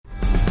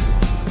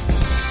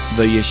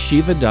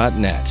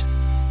theyeshiva.net.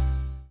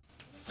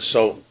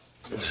 So,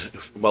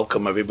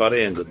 welcome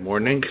everybody and good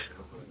morning.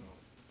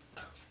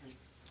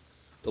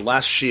 The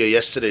last shir,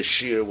 yesterday's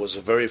shir, was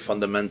a very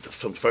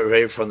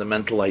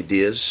fundamental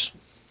ideas.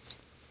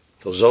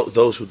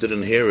 Those who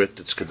didn't hear it,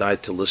 it's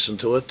kedai to listen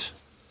to it.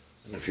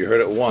 And if you heard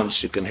it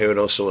once, you can hear it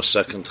also a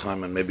second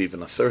time and maybe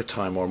even a third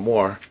time or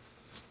more,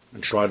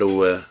 and try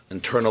to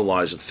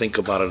internalize it, think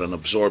about it, and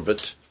absorb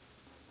it.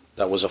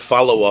 That was a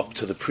follow-up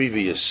to the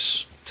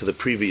previous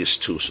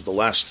two. So the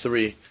last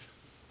three,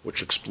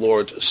 which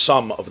explored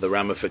some of the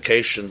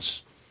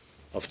ramifications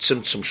of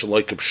Tzimtzum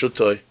Shaloi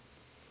K'Pshutai,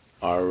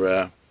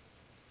 are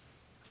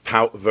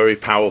very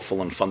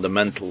powerful and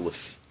fundamental,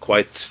 with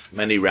quite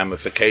many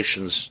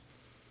ramifications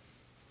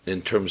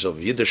in terms of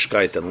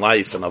Yiddishkeit and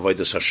life and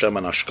Avodas Hashem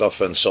and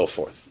Hashkafa and so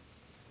forth.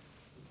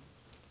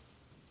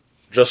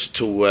 Just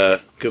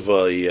to give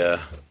a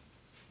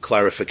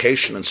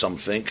clarification on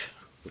something,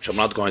 which I'm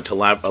not going to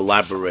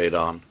elaborate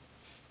on,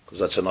 because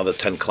that's another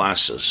 10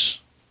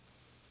 classes.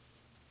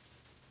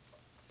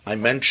 I've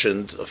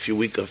mentioned a few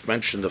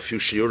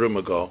shiurim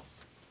ago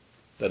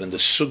that in the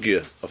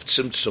sugya of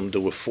Tzimtzum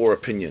there were 4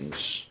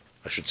 opinions.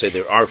 I should say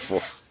there are 4.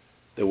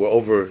 There were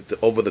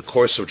over the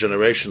course of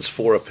generations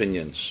 4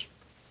 opinions.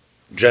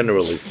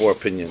 Generally 4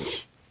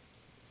 opinions.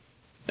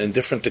 In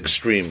different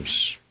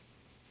extremes.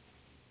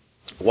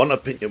 One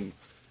opinion,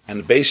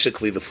 and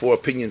basically the 4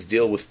 opinions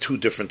deal with 2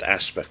 different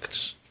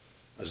aspects.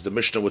 As the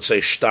Mishnah would say,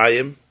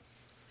 Shtayim,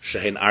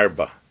 Shehein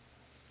Arba.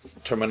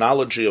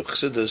 Terminology of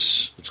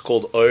Chassidus, it's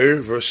called Oir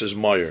versus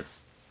Moyer.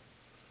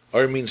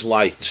 Oir means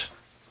light.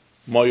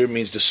 Moyer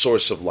means the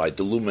source of light,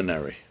 the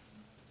luminary.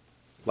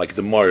 Like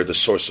the Moyer, the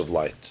source of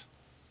light.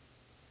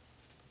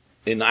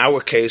 In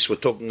our case, we're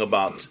talking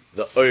about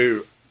the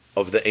Oir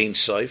of the Ein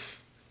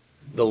Sof,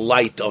 the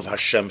light of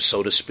Hashem,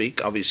 so to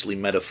speak, obviously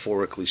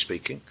metaphorically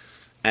speaking,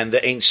 and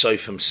the Ein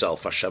Sof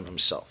himself, Hashem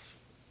himself.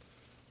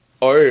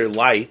 Oir,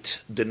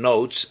 light,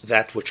 denotes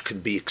that which can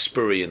be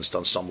experienced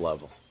on some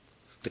level.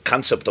 The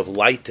concept of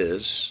light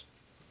is,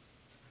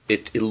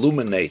 it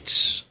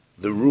illuminates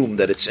the room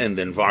that it's in,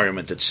 the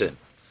environment it's in.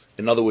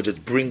 In other words,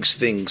 it brings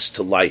things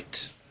to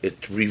light.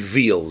 It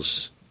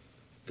reveals.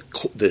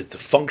 The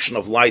function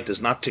of light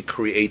is not to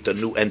create a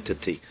new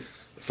entity.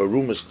 If a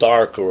room is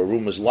dark or a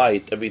room is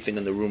light, everything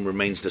in the room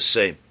remains the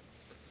same.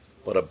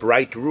 But a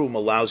bright room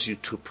allows you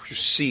to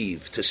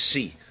perceive, to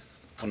see.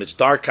 When it's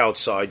dark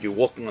outside, you're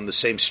walking on the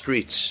same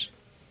streets.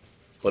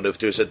 But if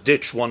there's a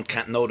ditch, one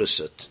can't notice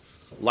it.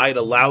 Light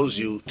allows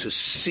you to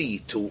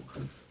see, to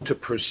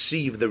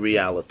perceive the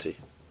reality.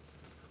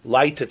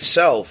 Light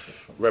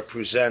itself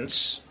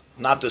represents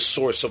not the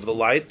source of the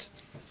light,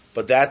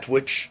 but that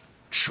which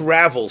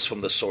travels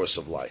from the source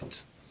of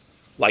light.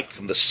 Like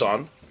from the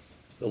sun,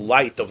 the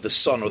light of the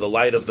sun or the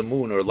light of the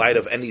moon or light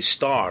of any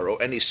star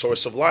or any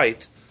source of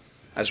light,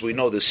 as we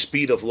know, the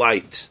speed of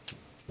light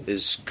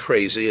is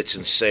crazy. It's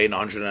insane,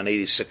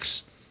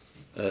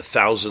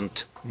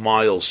 186,000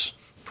 miles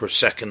per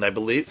second, I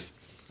believe.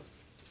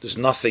 There's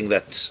nothing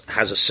that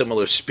has a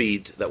similar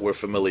speed that we're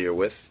familiar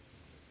with.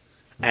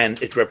 And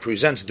it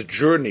represents the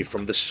journey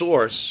from the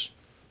source,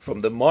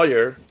 from the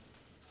Moyer,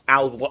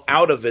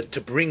 out of it to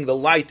bring the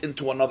light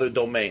into another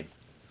domain.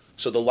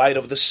 So the light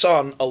of the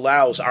sun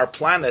allows our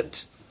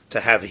planet to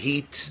have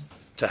heat,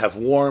 to have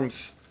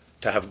warmth,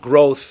 to have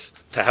growth,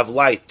 to have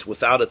light.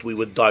 Without it, we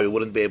would die. We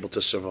wouldn't be able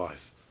to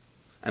survive.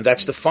 And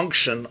that's the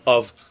function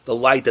of the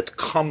light that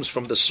comes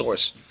from the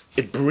source.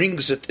 It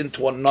brings it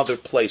into another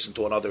place,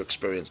 into another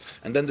experience.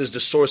 And then there's the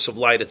source of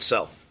light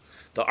itself.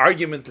 The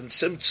argument in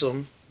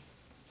Tzimtzum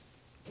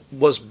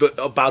was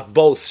about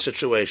both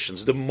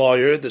situations. The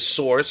Moyer, the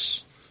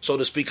source, so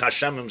to speak,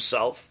 Hashem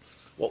himself,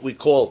 what we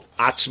call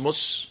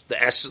Atzmus,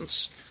 the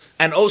essence,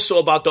 and also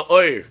about the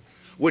Oir,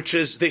 which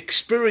is the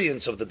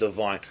experience of the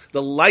divine,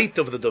 the light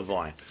of the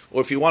divine.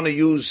 Or if you want to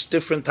use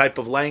different type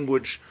of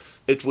language,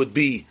 it would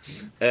be,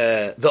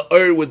 the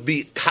Oir would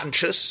be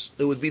conscious.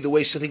 It would be the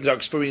way things are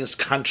experienced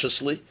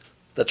consciously.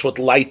 That's what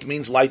light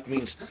means. Light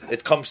means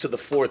it comes to the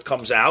fore, it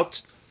comes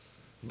out.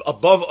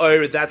 Above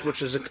Oir, that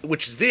which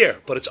is there,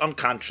 but it's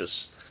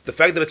unconscious. The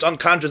fact that it's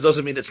unconscious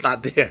doesn't mean it's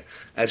not there.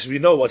 As we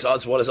know, what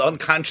is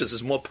unconscious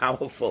is more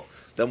powerful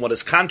than what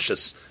is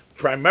conscious.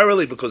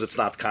 Primarily because it's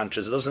not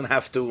conscious. It doesn't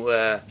have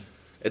to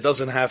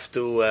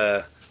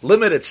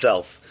limit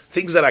itself.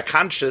 Things that are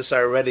conscious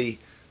are already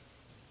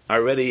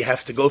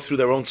have to go through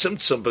their own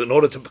symptom, but in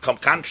order to become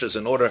conscious,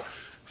 in order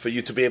for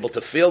you to be able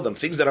to feel them.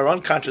 Things that are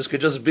unconscious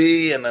could just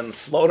be and then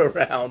float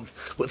around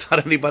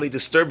without anybody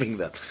disturbing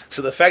them.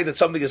 So the fact that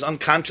something is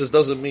unconscious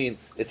doesn't mean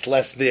it's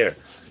less there.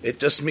 It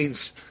just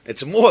means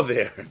it's more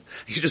there.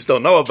 You just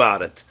don't know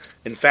about it.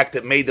 In fact,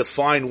 it may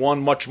define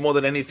one much more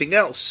than anything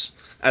else,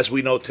 as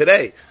we know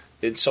today,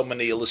 in so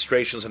many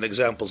illustrations and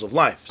examples of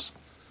lives.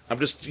 I'm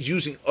just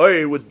using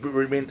Oir would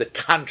remain the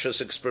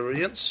conscious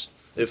experience,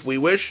 if we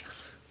wish,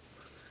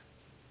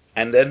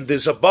 And then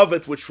there's above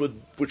it, which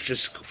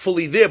is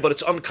fully there, but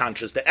it's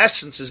unconscious. The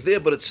essence is there,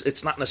 but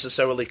it's not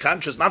necessarily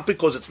conscious. Not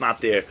because it's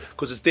not there,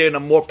 because it's there in a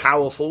more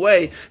powerful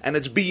way, and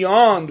it's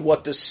beyond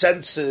what the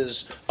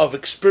senses of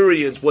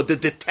experience, what the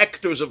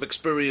detectors of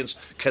experience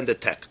can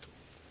detect.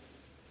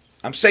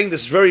 I'm saying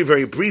this very,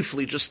 very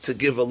briefly, just to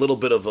give a little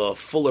bit of a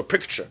fuller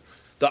picture.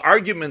 The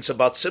arguments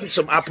about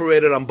Tzimtzum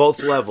operated on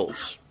both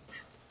levels.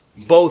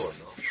 It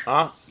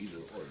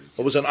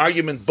was an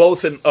argument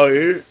both in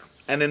Oir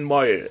and in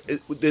Moir.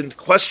 The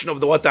question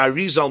of what the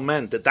Arizal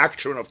meant, the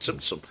doctrine of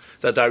Tzimtzum,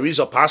 that the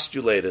Arizal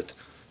postulated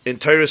in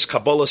Teres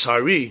Kabbalah's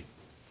Hari,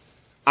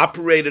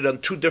 operated on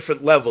two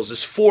different levels.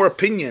 There's four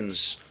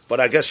opinions, but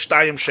I guess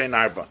Shtayim Shein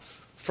Arba.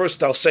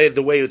 First I'll say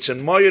the way it's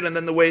in Moir, and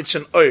then the way it's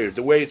in Oir,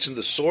 the way it's in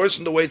the source,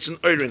 and the way it's in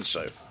Oir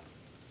Insof.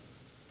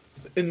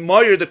 In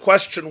Moir, the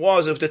question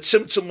was if the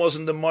Tzimtzum was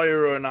in the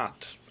Moir or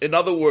not. In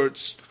other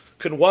words,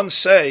 can one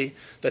say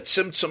that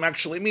Tzimtzum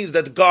actually means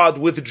that God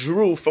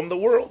withdrew from the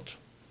world?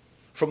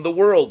 From the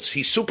worlds.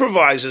 He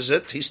supervises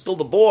it, he's still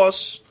the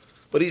boss,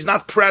 but he's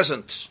not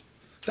present.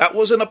 That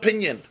was an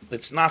opinion.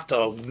 It's not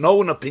a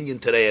known opinion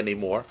today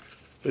anymore,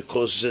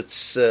 because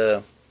it's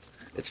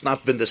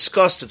not been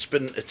discussed,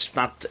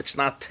 it's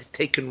not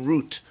taken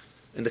root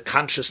in the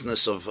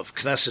consciousness of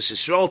Knesset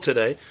Yisrael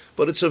today,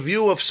 but it's a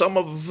view of some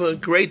of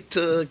great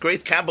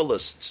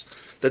Kabbalists,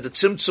 that the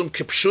Tzimtzum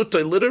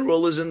Kipshutai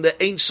literal is in the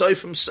Ein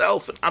Sof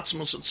himself, in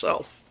Atzmos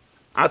itself.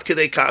 Ad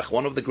Kedei Kach,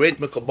 one of the great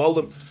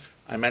Mekabalim,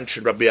 I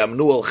mentioned Rabbi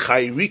Amnuel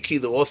Chayriki,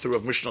 the author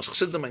of Mishnas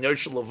Chassidim and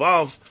Yoshel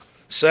Levav,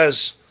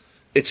 says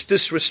it's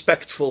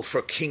disrespectful for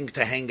a king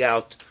to hang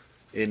out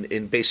in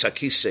Beis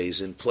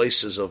HaKiseis, in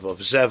places of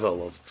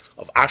zevel,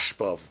 of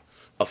ashpa,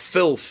 of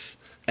filth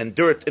and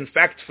dirt. In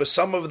fact, for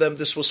some of them,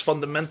 this was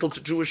fundamental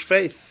to Jewish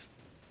faith.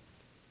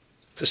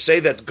 To say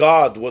that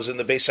God was in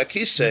the Beis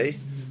HaKisei,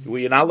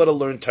 we are not allowed to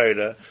learn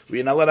Torah, we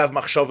are not allowed to have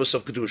machshavos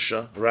of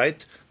Kedusha,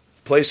 right?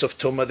 Place of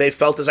Tumah, they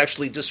felt is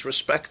actually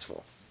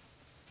disrespectful.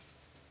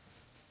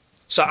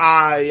 So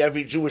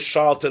every Jewish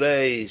child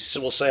today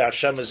will say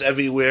Hashem is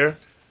everywhere.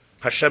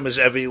 Hashem is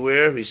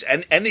everywhere. He's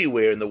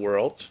anywhere in the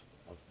world.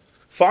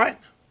 Fine.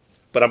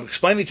 But I'm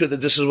explaining to you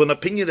that this is an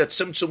opinion that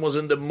Tzimtzum was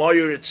in the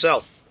Moyer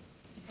itself.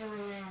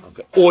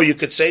 Okay. Or you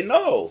could say,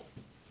 no.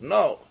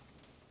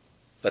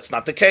 That's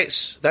not the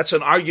case. That's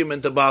an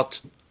argument about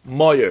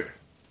Moyer.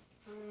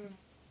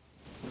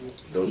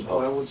 Those how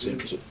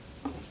Tzimtzum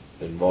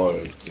and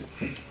Moyer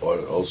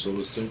also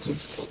was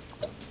Tzimtzum?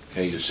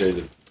 Can you say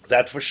that?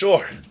 That for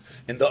sure.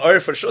 In the Oyer,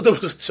 for sure, there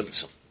was a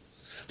Tzimtzum.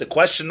 The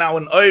question now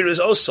in Oyer is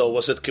also,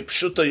 was it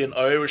Kipshuta in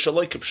Oyer or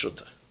Shaloi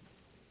Kipshuta?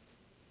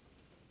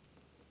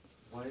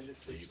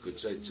 So you could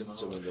say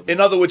Tzimtzum in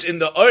other words, in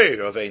the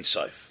Oyer of Ein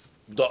Sof.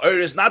 The Oyer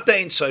is not the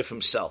Ein Sof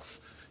himself.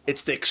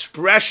 It's the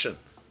expression,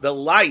 the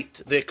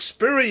light, the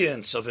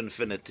experience of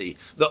infinity.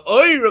 The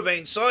Oyer of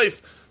Ein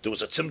Sof, there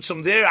was a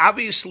Tzimtzum there,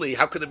 obviously.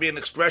 How could there be an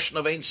expression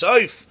of Ein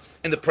Sof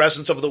in the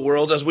presence of the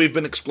world, as we've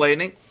been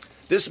explaining?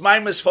 This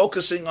Maim is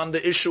focusing on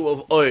the issue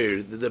of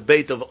Oyer, the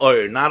debate of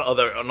Oyer, not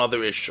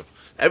another issue.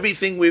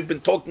 Everything we've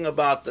been talking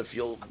about, if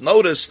you'll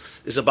notice,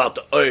 is about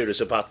the Oyer, is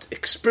about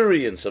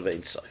experience of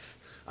Ein Sof.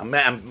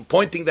 I'm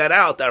pointing that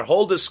out. That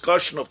whole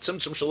discussion of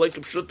Tzimtzum Shalei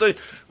Kipshutai,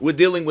 we're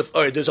dealing with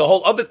Oyer. There's a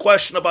whole other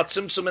question about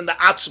Tzimtzum in the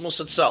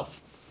Atzmos itself.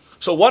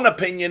 So one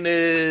opinion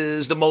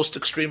is, the most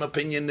extreme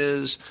opinion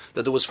is,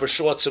 that there was for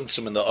sure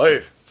Tzimtzum in the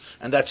Oyer,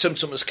 and that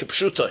Tzimtzum is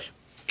Kipshutai.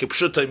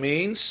 Kipshutai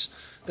means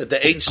that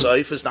the Ein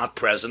Sof is not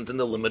present in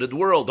the limited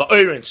world, the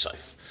Oyer Ein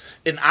Sof.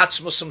 In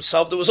Atzmos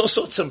himself, there was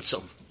also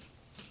Tzimtzum.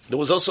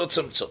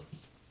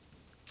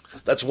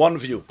 That's one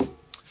view.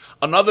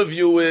 Another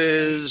view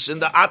is, in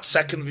the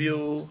second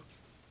view,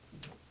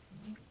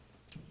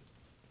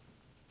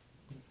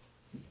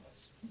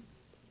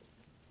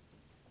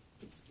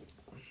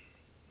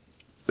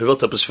 Wer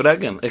wird etwas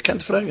fragen?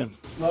 Kennt fragen.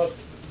 No,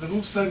 the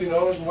Ruf said in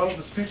one of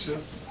the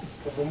speeches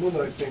of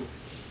Amunah, I think,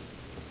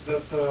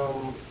 that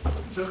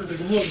it says in the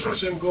Gemara that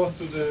Hashem goes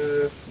to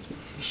the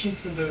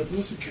Shutz in the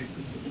Blusiki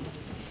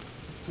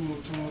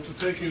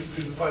to take his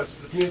advice.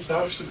 That means the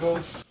Abishta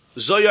goes...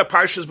 Zoya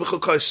Parshas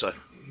B'chukoisai.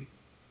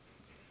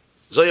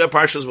 Zoya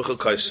Parshas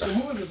B'chukoisai. The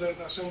Gemara that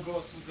Hashem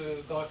goes to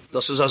the dark...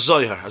 Das ist a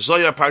Zoya. A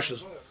Zoya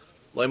Parshas...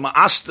 Loi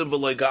ma'astem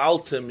v'loi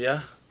ga'altem,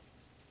 yeah?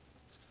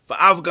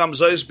 V'avgam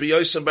zoyis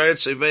b'yoysem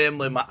b'eretz eveim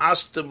loi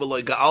ma'astem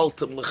v'loi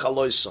ga'altem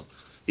l'chaloysem.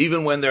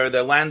 Even when they're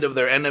the land of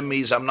their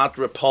enemies, I'm not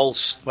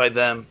repulsed by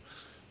them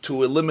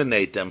to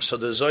eliminate them. So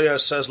the Zoya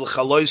says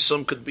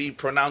l'chaloysem could be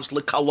pronounced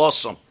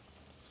l'kalosem.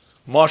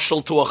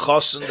 Marshal to a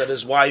chassan that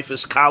his wife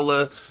is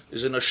Kala,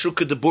 is in a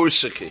Shukah de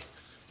Bursiki,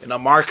 in a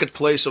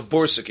marketplace of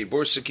Bursiki.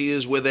 Bursiki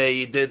is where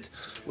they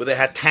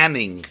had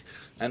tanning,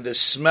 and the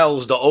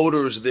smells, the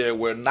odors there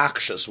were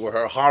noxious,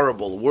 were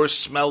horrible, worse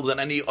smell than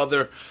any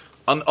other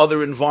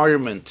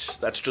environment.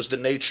 That's just the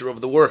nature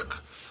of the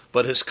work.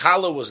 But his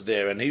Kala was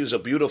there, and he was a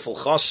beautiful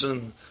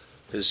chassan.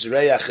 His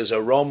reyach, his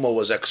aroma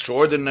was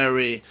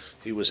extraordinary.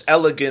 He was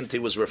elegant, he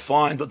was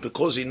refined, but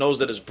because he knows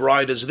that his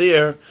bride is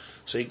there,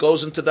 So he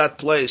goes into that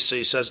place. So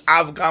he says,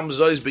 Av gam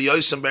zois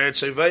b'yoisem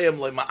be'eretz Yivayim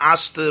le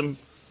ma'astim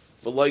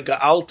v'loi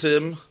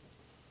ga'altim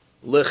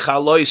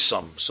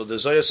l'chaloisam. So the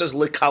Zohar says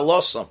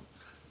l'kalosam,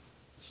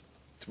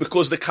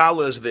 because the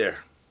kala is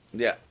there.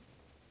 Yeah.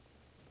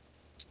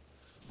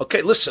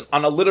 Okay, listen.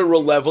 On a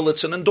literal level,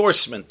 it's an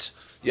endorsement.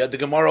 Yeah, the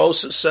Gemara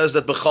also says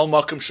that b'chol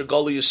makom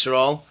shegolu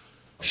Yisrael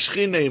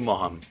shchina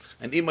imaham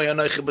and imay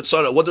anochi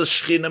b'tzara. What does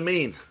shchina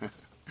mean?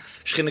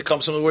 Shchina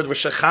comes from the word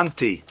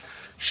v'shachanti.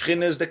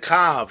 Shchina is the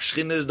kav.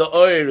 Shchina is the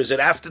oir. Is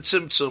it after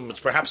tzimtzum? It's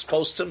perhaps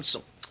post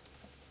tzimtzum.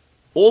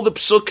 All the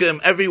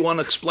psukim, everyone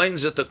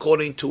explains it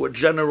according to a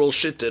general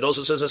shit. It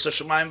also says, some say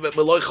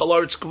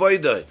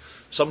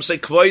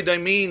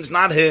kvoidai means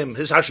not him,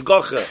 his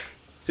hashgacha,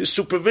 his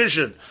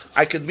supervision.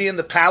 I could be in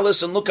the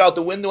palace and look out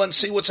the window and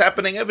see what's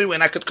happening everywhere,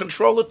 and I could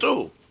control it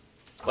too.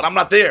 But I'm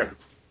not there.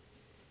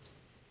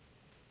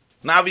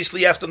 Now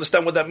obviously you have to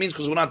understand what that means,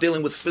 because we're not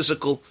dealing with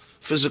physical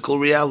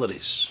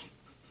realities.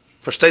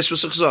 Verstehst du,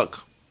 was ich sag?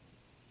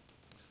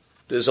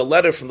 There's a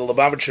letter from the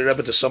Lubavitcher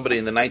Rebbe to somebody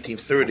in the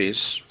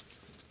 1930s.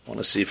 I want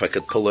to see if I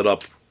could pull it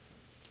up.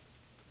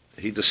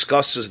 He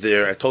discusses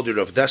there, I told you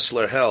Rav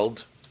Dessler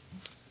held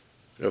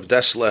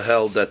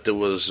that there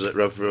was,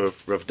 Rav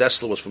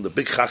Dessler was from the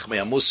big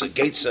Chachmei Amusa,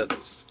 Gateshead,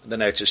 and then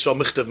Eretz Yisrael,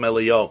 Michtav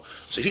Meliyo.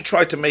 So he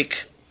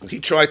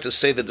tried to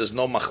say that there's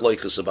no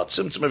machloikus about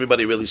Tzimtzum.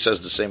 Everybody really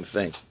says the same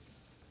thing.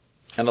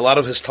 And a lot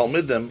of his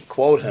Talmidim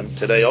quote him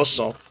today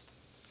also.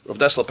 Rav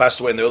Dessler passed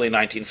away in the early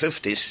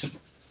 1950s.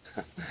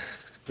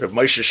 Rav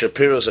Moshe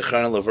Shapiro,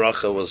 Zechron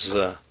Levracha, was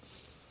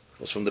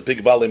from the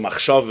big Bali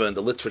Machshava in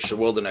the literature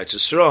world in Eretz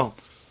Yisrael.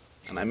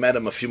 And I met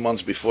him a few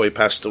months before he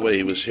passed away.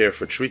 He was here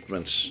for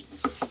treatments.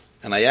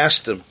 And I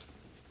asked him,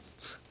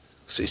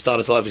 so he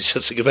started to laugh, he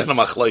said, Sigavena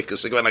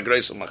Machloikas, Sigavena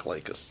Grace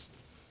Machloikas.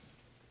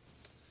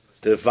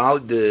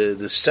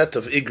 The set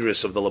of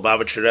Igris of the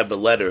Lubavitcher Rebbe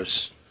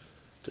letters,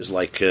 there's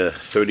like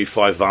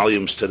 35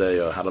 volumes today,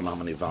 or I don't know how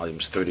many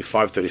volumes,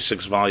 35,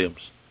 36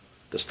 volumes.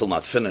 They're still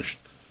not finished.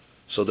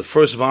 So the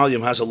first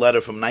volume has a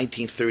letter from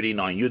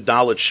 1939, Yud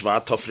Dalet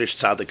Shvat Tofrish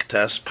Tzadik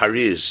Tes,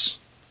 Paris,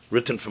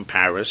 written from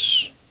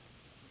Paris,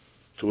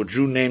 to a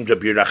Jew named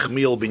Rabbi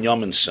Rachmiel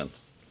Binyaminson,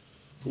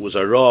 who was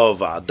a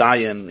Rav, a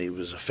Dayan. He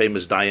was a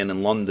famous Dayan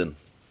in London.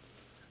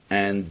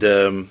 And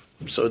so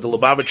the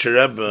Lubavitcher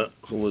Rebbe,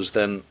 who was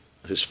then,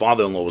 his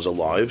father-in-law was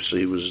alive, so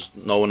he was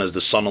known as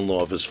the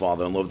son-in-law of his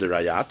father-in-law, of the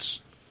Rayatz,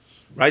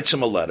 writes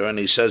him a letter, and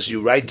he says,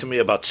 you write to me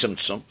about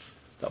Tzimtzum,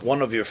 that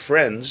one of your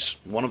friends,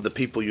 one of the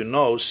people you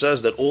know,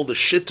 says that all the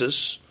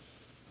shittas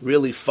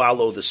really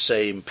follow the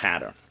same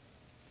pattern.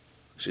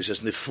 So he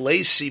says,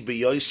 Nifleisi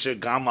b'yoyser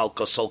gam al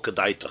kasol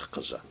kadaitach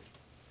kaza.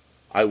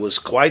 I was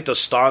quite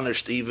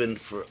astonished even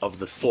of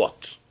the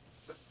thought.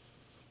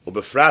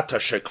 Ubefrat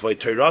hasher kvay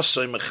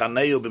teirasai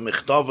mechaneu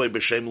b'michtavai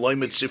b'shem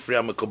loimet sifri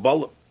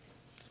ha-mekubalim.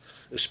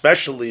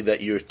 Especially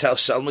that you're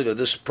telling me that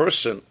this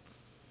person,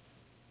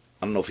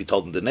 I don't know if he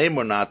told him the name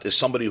or not, is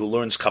somebody who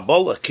learns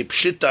Kabbalah.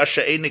 Kipshita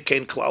she'ene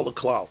kein klal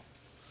l'klal.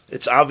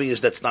 It's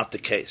obvious that's not the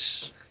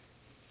case.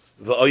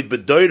 V'oid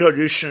b'doir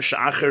harishon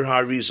she'acher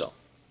ha'arizal.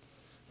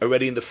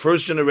 Already in the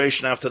first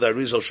generation after the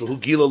Arizal, shehu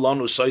gila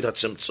lanu soid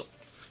hatzimtzum.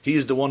 He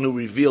is the one who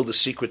revealed the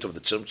secret of the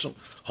tzimtzum.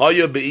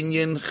 Haya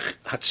be'inyin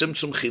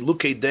hatzimtzum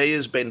chilukei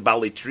deyes ben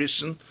bali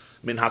trisen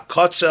min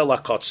hakotza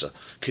lakotza.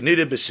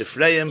 Kinire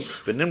b'sifreim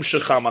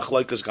v'nimshecha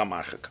machloikas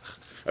gamachakach.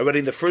 Already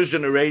in the first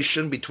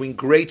generation, between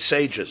great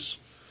sages,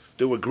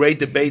 there were great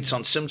debates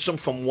on tzimtzum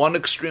from one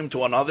extreme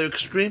to another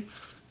extreme,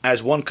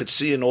 as one could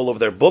see in all of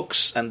their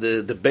books, and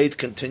the debate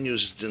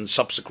continues in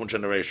subsequent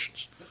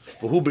generations.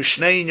 V'hu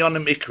b'shnei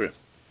inyanim ikrim.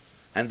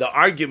 And the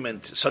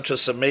argument, such a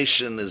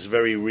summation, is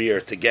very rare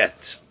to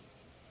get.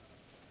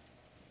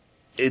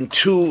 In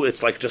two,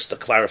 it's like just a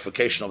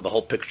clarification of the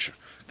whole picture.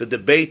 The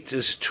debate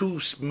is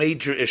two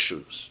major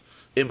issues.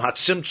 Im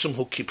hatzimtzum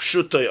hu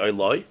kipshutay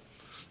oiloi.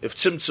 If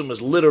tzimtzum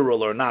is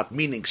literal or not,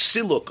 meaning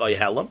siluk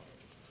oihelam.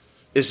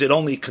 Is it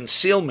only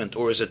concealment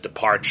or is it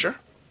departure?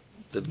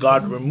 Did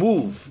God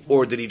remove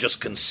or did he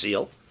just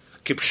conceal?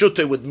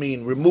 Kipshutay would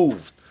mean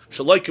removed.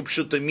 Shaloi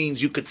kipshutay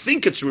means you could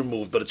think it's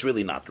removed, but it's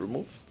really not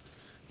removed.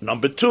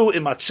 Number two,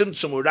 if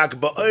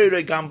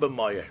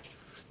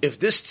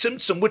this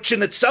tzimtzum, which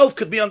in itself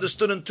could be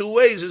understood in two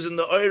ways, is in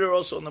the oyer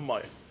also in the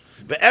moyer.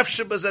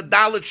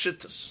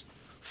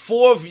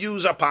 Four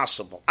views are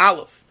possible.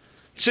 Aleph,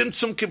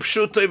 tzimtzum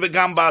kipshutay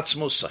v'gam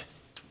ba'atzmusay.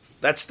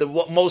 That's the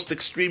most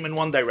extreme in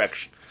one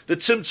direction. The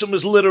tzimtzum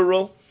is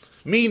literal,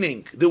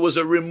 meaning there was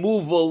a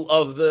removal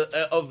of the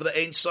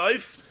Ein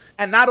Sof,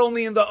 and not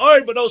only in the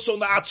oyer but also in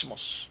the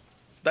atzmos.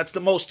 That's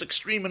the most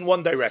extreme in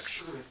one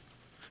direction.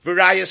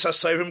 V'rayas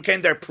hasayrim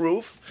came their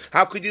proof.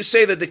 How could you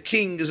say that the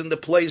king is in the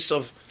place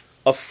of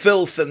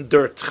filth and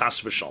dirt?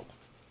 Chas v'shalom.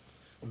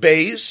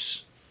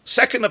 Beis,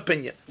 second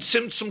opinion.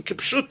 Tzimtzum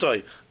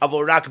kipshutay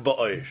avorak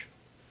ba'oyer.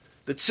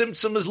 The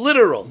tzimtzum is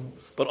literal,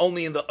 but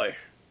only in the oyer.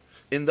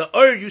 In the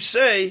oyer, you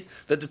say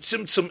that the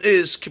tzimtzum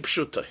is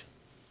kipshutay.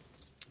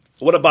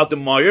 What about the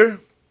moyer?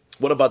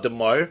 What about the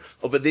moyer?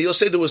 Over there, you'll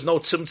say there was no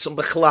tzimtzum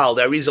b'chlal.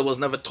 The Arizal was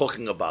never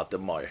talking about the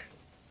moyer.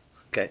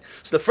 Okay,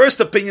 so the first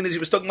opinion is he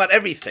was talking about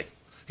everything.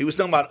 He was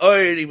talking about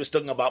oir, he was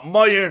talking about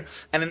moyer,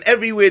 and in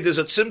everywhere there's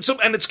a tzimtzum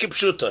and it's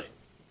kipshutai.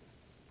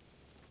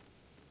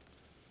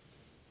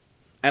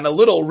 And a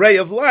little ray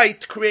of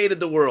light created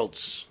the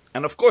worlds.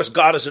 And of course,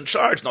 God is in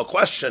charge, no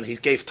question. He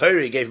gave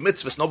Torah, he gave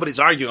mitzvahs, nobody's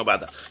arguing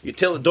about that. You're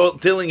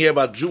telling here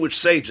about Jewish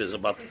sages,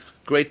 about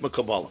great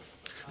Mekabalim.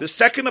 The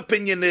second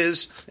opinion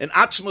is, in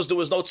Atzmos there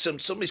was no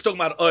tzimtzum, he's talking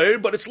about oir,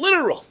 but it's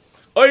literal.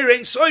 Oir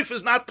Ein Sof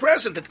is not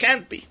present, it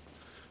can't be.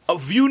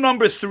 View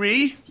number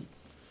 3,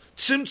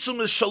 tzimtzum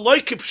is shaloi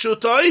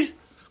kipshutai,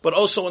 but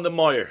also in the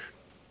moyer.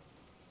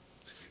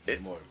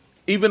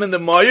 Even in the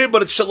moyer,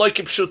 but it's shaloi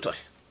kipshutai.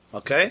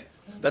 Okay?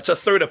 That's a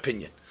third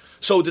opinion.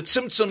 So the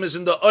tzimtzum is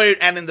in the oyer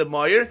and in the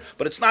moyer,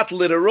 but it's not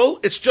literal,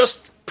 it's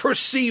just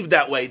perceived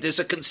that way. There's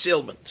a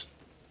concealment.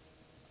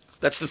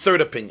 That's the third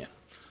opinion.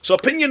 So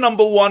opinion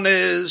number 1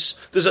 is,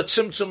 there's a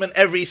tzimtzum in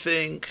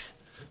everything,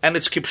 and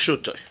it's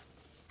kipshutai.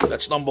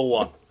 That's number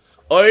 1.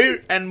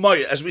 Oyer and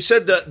moyer. As we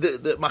said,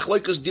 the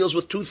machlokes deals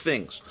with 2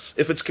 things.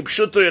 If it's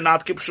kipshutai or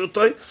not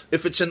kipshutai,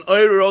 if it's in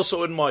oyer or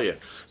also in moyer.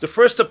 The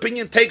first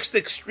opinion takes the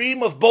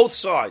extreme of both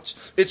sides.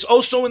 It's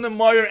also in the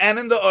moyer and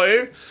in the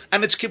oyer,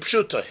 and it's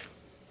kipshutai.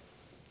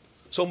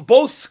 So in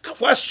both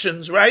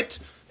questions, right,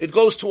 it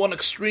goes to an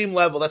extreme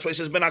level. That's why he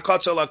says, ben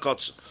hakotza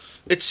lakotza.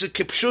 It's a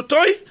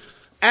kipshutai,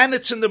 and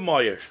it's in the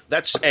moyer.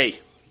 That's A.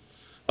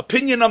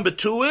 Opinion number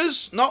 2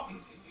 is, no.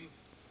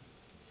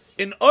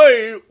 In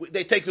oyer,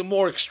 they take the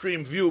more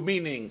extreme view,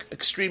 meaning,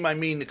 extreme, I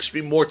mean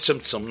extreme, more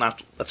tzimtzum,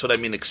 not, that's what I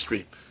mean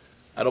extreme.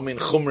 I don't mean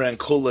chumrah and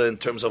kula in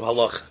terms of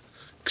halach.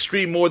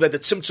 Extreme more that the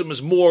tzimtzum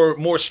is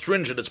more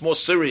stringent, it's more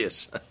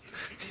serious.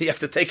 You have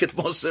to take it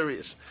more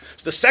serious.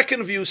 So the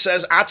second view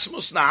says,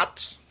 atzmos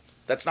not,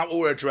 that's not what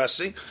we're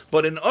addressing,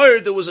 but in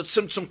oyer there was a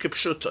tzimtzum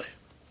kipshutai,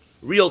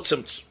 real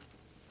tzimtzum.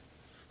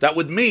 That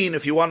would mean,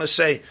 if you want to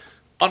say,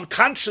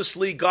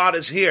 unconsciously God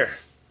is here.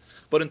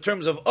 But in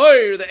terms of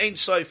oyer, the Ein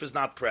Sof is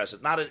not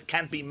present. It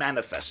can't be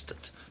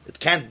manifested. It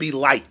can't be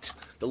light.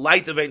 The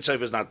light of Ein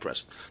Sof is not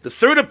present. The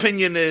third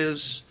opinion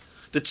is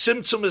that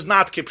tzimtzum is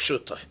not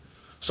kipshutai.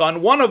 So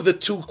on one of the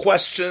 2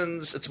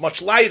 questions, it's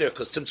much lighter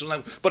because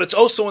tzimtzum, but it's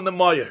also in the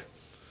moyer.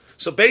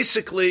 So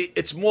basically,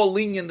 it's more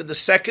lenient than the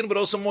second, but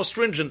also more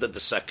stringent than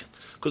the second.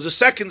 Because the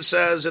second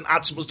says in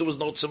Atzmos there was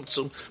no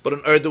tzimtzum, but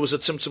in oyer there was a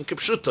tzimtzum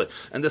kipshutai.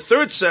 And the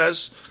third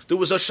says there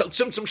was a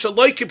tzimtzum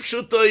shaloi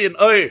kipshutai in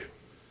oyer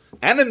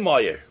and in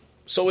moyer.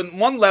 So in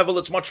one level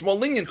it's much more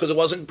lenient because it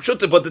wasn't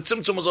kipshutai, but the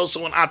tzimtzum was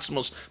also in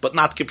Atzmos, but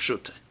not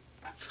kipshutai.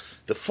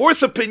 The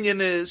fourth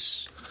opinion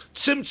is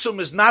tzimtzum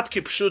is not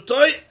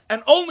kipshutai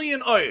and only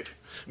in oyer.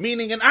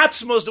 Meaning in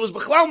Atzmos there was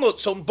bechlal no.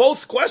 So in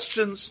both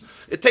questions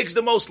it takes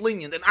the most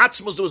lenient. In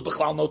Atzmos there was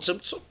bechlal no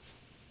tzimtzum.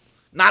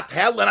 Not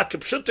hell, not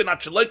kipshutai,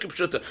 not shaloi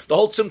kipshutai. The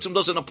whole tzimtzum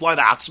doesn't apply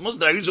to Atzmos.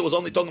 The Arizal was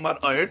only talking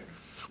about oyer,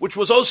 which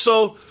was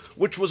also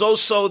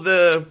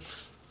the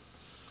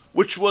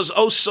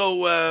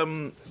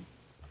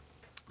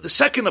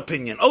second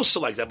opinion, also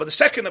like that. But the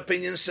second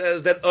opinion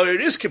says that oyer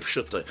is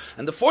kipshutai.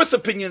 And the fourth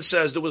opinion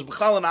says there was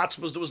b'chal and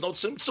atzmos, there was no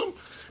tzimtzum.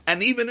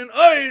 And even in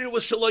oyer it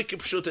was shaloi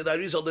kipshutai. The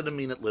Arizal didn't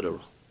mean it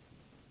literal.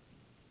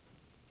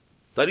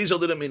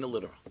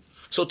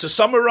 So to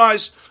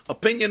summarize,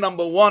 opinion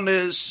number 1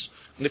 is,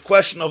 in the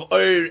question of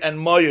oyer and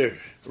moyer,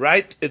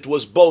 right? It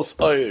was both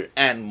oyer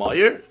and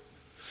moyer.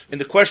 In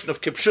the question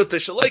of kipshutai,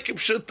 shaloi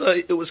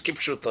kipshutai, it was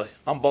kipshutai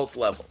on both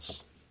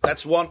levels.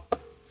 That's one.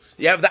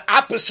 You have the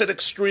opposite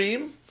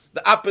extreme.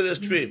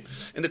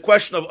 In the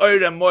question of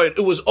oyer and moyer, it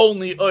was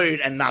only oyer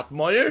and not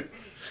moyer.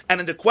 And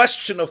in the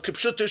question of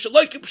kipshutai,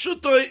 shaloi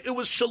kipshutai, it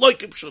was shaloi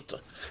kipshutai.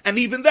 And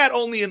even that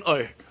only in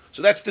oyer.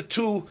 So that's the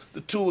two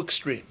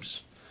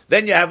extremes.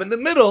 Then you have in the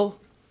middle,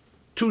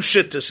 2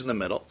 shittas in the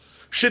middle.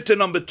 Shitta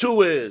number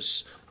 2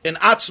 is, in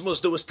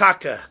Atzmos there was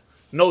taka,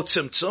 no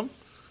tzimtzum.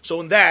 So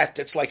in that,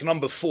 it's like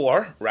number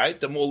 4, right?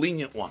 The more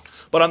lenient one.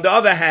 But on the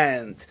other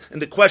hand, in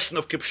the question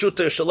of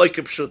kipshutai or shaloi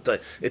kipshutai,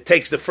 it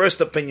takes the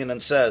first opinion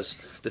and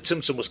says the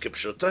tzimtzum was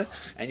kipshutai.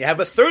 And you have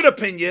a third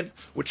opinion,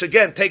 which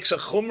again takes a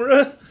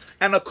chumrah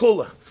and a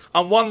kula.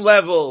 On one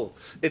level,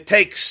 it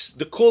takes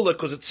the kula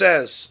because it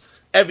says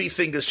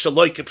everything is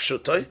shaloi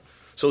kipshutai.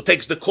 So it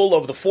takes the kula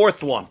of the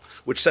fourth one,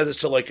 which says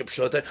it's shaloi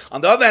kipshutai. On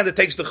the other hand, it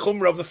takes the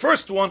chumrah of the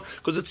first one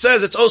because it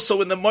says it's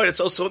also in the moyer, it's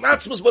also in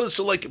atzmos, but it's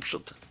shaloi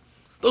kipshutai.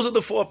 Those are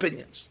the 4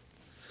 opinions.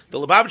 The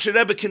Lubavitcher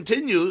Rebbe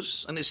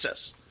continues, and he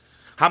says,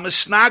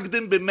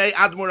 "Hamisnagdim b'mei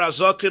Admor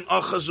Azokin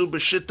ochazu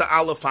b'shita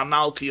aleph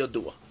hanal ki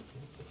yadua."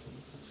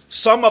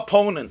 Some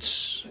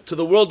opponents to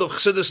the world of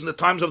Chassidus in the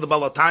times of the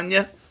Baal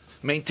HaTanya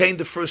maintained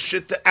the first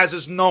shita as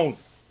is known.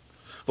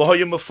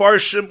 V'hoyim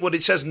mefarshim, what he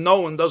says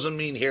known doesn't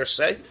mean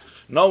hearsay.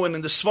 Known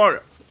in the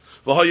Svarim.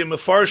 V'hoyim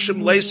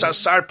mefarshim leis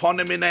asar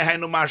ponim inei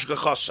hainu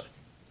mashgachasa.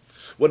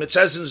 When it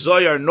says in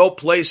Zohar, no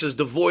place is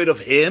devoid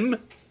of him,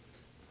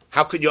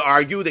 how could you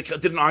argue? They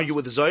didn't argue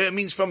with the Zohar. It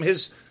means from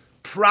his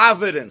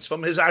providence,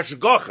 from his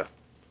ashgacha.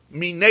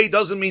 Minei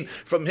doesn't mean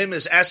from him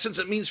his essence.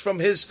 It means from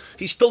his,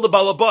 he's still the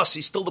balabas,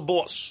 he's still the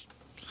boss.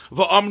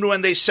 V'amru,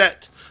 and they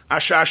said,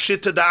 Asher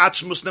ashita da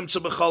atzmus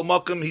nemtza b'chal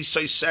mokum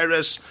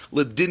hisoiseres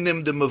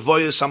ledinim de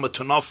mevoyas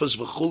hamatonofas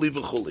v'chuli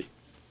v'chuli.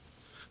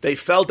 They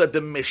felt that the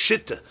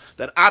meshita,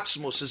 that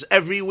atzmus is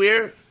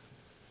everywhere,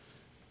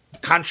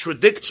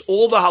 contradicts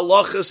all the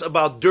halachas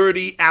about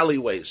dirty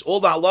alleyways. All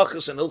the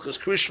halachas in Hilchas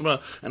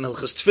Krishma and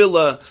Hilchas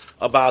Tefillah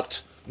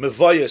about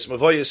mevoyas.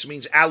 Mevoyas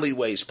means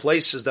alleyways,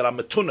 places that are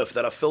metunif,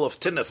 that are full of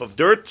tinif, of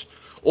dirt.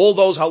 All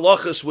those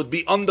halachas would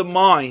be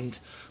undermined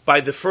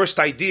by the first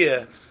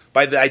idea,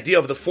 by the idea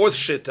of the fourth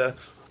shitta,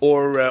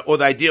 or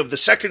the idea of the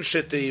second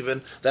shitta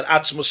even, that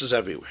atzmus is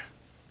everywhere.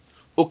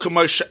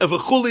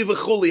 V'chuli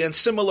v'chuli, and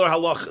similar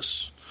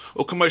halachas.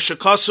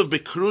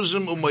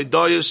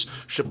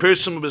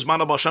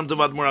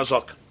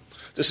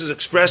 This is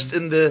expressed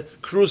in the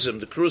kruzim.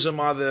 The kruzim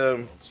are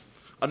the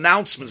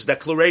announcements,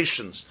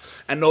 declarations,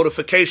 and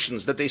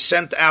notifications that they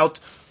sent out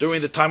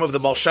during the time of the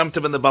Baal Shem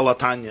Tov and the Baal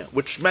HaTanya,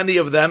 which many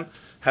of them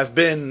have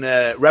been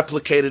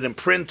replicated in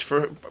print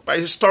by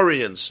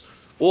historians.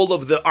 All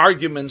of the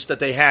arguments that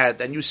they had,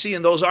 and you see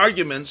in those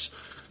arguments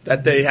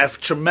that they have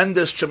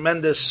tremendous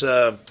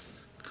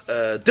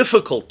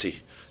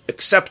difficulty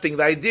accepting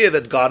the idea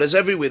that God is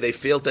everywhere. They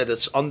feel that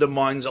it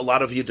undermines a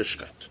lot of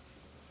Yiddishkeit.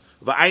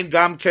 And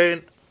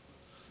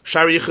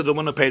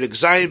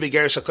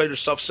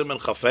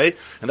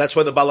that's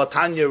why the Baal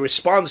HaTanya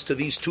responds to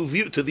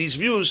these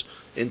views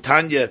in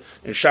Tanya,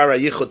 in Shara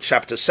Yichud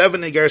chapter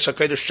 7, in Geras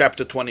HaKodesh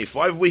chapter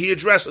 25, where he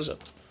addresses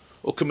it.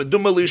 I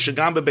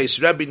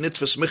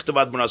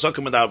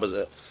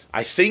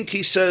think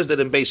he says that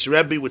in Beis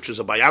Rebbe, which is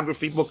a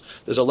biography book,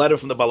 there's a letter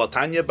from the Baal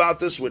HaTanya about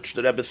this, which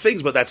the Rebbe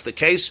thinks, but that's the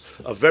case.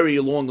 A very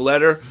long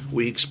letter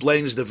where he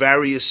explains the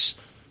various,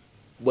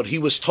 what he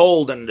was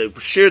told, and they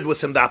shared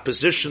with him the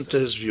opposition to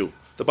his view.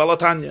 The Baal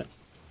HaTanya.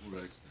 Who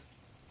writes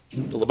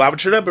that? The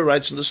Lubavitcher Rebbe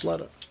writes in this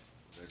letter.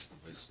 That's the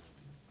Beis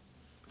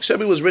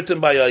Rebbe was written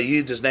by a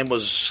Yid, his name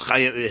was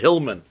Chaim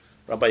Hillman.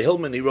 Rabbi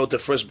Hillman, he wrote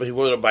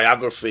a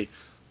biography,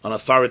 an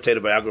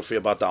authoritative biography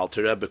about the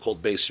Alter Rebbe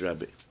called Beis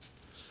Rebbe.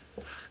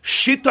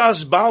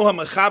 Shitas Baal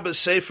HaMechaber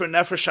Sefer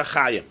Nefesh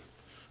HaChayim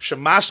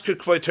Shemasker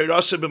Kvoi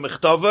Teirase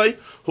B'Mechtavai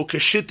Hu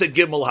Keshita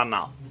Gimel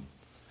Hanal.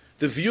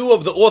 The view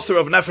of the author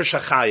of Nefesh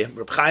HaChayim,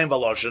 Reb Chaim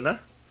Volozhiner,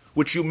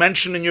 which you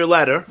mentioned in your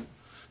letter,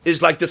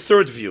 is like the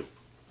third view.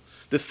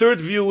 The third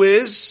view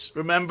is,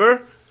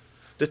 remember,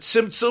 that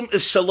Tzimtzum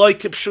is Shaloi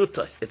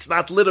Kipshutai. It's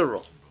not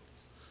literal,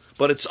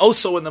 but it's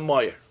also in the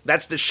Moyer.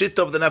 That's the shit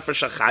of the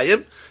Nefesh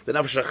HaChayim. The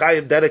Nefesh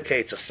HaChayim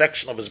dedicates a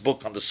section of his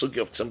book on the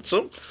Sugya of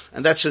Tzimtzum,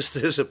 and that's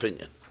his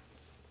opinion.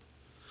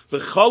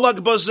 V'cholag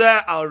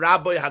bozeh al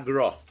Rabbi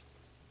Hagra.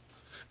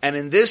 And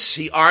in this,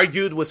 he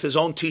argued with his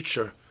own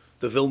teacher,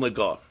 the Vilna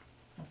Gaon.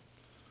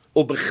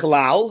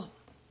 Ubechlal,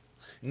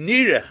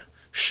 nire,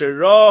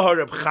 shera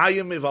ha-Reb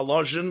Chaim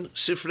Volozhin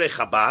Sifrei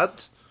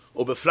Chabad,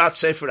 ubefrat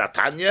Sefer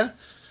Atanya,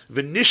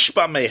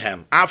 v'nishpa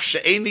mehem, af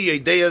she'eni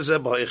yedei ze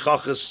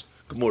b'hoichachas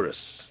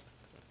Gemuras.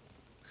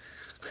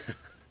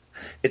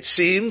 It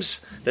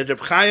seems that Reb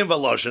Chaim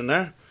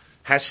Volozhiner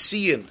has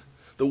seen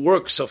the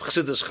works of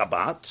Chassidus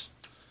Chabad,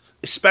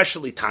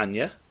 especially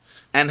Tanya,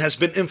 and has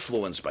been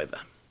influenced by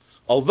them.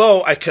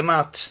 Although I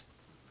cannot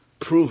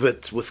prove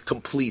it with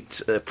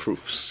complete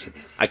proofs.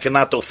 I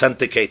cannot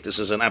authenticate this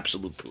as an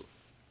absolute proof.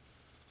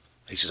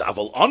 He says,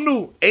 Aval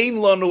anu ein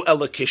lanu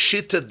ela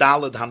keshita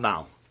dalad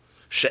hanal,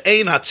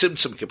 she'ein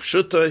hatzimtzum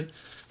kipshutoi,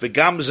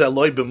 v'gam ze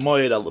loy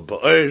b'moyer ala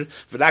ba'or,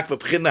 v'rak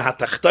b'bchina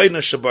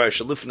hatachtoyna shabar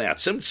shalifnei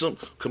hatzimtzum,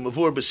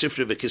 k'mavur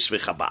b'sifri v'kisvei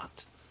Chabad.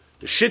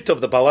 The shit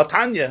of the Baal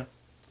HaTanya,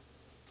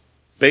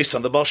 based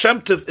on the Baal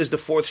Shem Tov, is the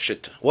fourth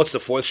shitta. What's the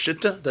fourth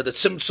shitta? That the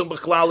tzimtzum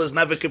b'chlal is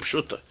never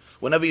kipshuta.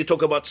 Whenever you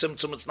talk about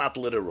tzimtzum, it's not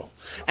literal.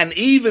 And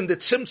even the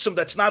tzimtzum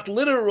that's not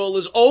literal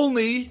is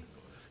only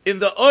in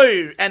the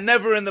oir and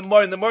never in the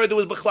moir. In the moir there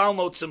was b'chlal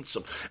no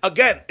tzimtzum.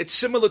 Again, it's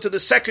similar to the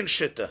second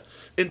shitta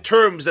in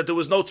terms that there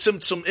was no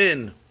tzimtzum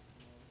in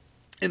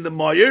the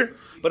moir,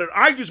 but it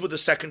argues with the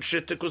second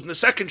shitta because in the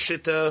second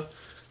shitta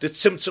the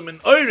tzimtzum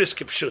in oir is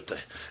kipshuta,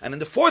 and in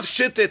the fourth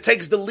shitta it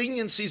takes the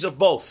leniencies of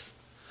both.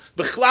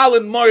 B'chlal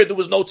in moir there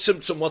was no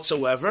tzimtzum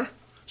whatsoever.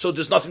 So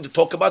there's nothing to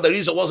talk about. The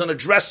Arizal wasn't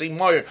addressing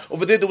Moyer.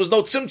 Over there was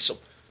no tzimtzum.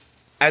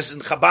 As in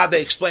Chabad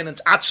they explain in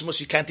Atzmos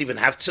you can't even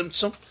have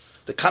tzimtzum.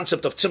 The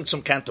concept of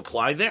tzimtzum can't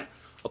apply there,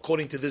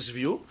 according to this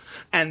view.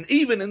 And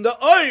even in the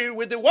Oyer,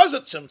 where there was a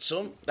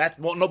tzimtzum, that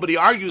nobody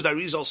argues. The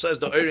Arizal says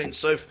the Oyer in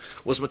Sof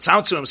was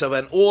Matzamtzum himself,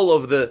 and all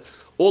of the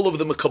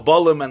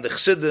Mekabalim and the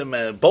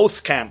Chassidim,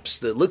 both camps,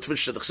 the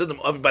Litvish, the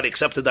Chassidim, everybody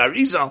accepted the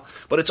Arizal,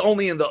 but it's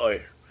only in the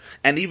Oyer.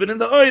 And even in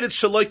the oir, it's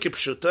shaloi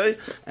kipshutai.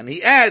 And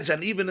he adds,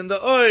 and even in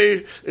the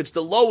oir, it's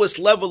the lowest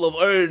level of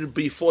oir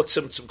before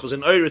tzimtzum, because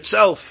in oir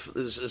itself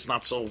is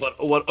not so.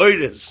 What oir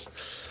is?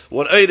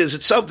 What oir is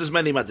itself, there's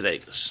many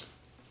madregas.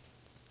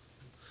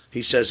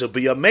 He says,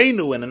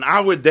 "B'yameinu, and in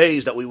our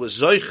days that we were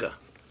zoicha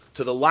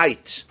to the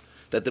light,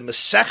 that the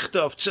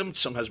mesechta of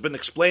tzimtzum has been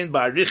explained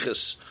by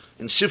Arichas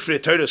in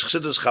Sifrei Teres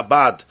Chassidus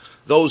Chabad,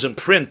 those in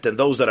print and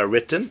those that are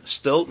written,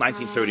 still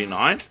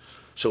 1939.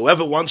 So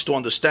whoever wants to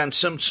understand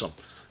tzimtzum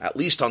at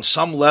least on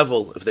some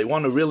level, if they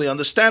want to really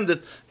understand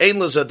it, ein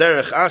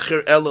lazaderech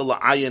acher ela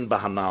la'ayin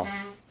bahanal.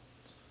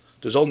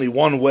 There's only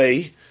one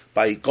way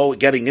by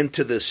getting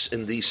into this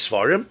in these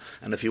svarim,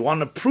 and if you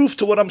want to prove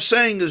to what I'm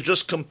saying, is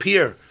just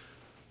compare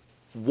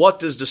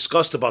what is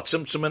discussed about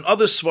Tzimtzum and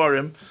other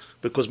svarim,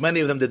 because many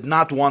of them did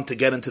not want to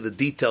get into the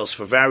details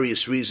for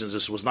various reasons.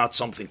 This was not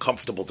something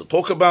comfortable to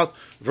talk about,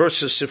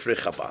 versus Sifrei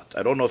Chabad.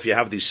 I don't know if you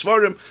have these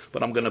svarim,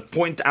 but I'm going to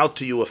point out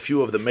to you a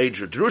few of the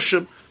major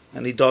drushim,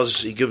 and he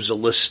gives a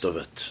list of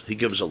it. He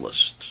gives a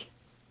list.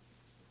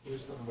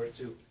 Here's number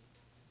 2.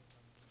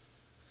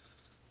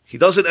 He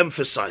doesn't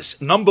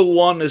emphasize. Number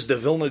 1 is the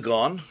Vilna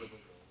Gaon,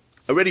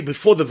 already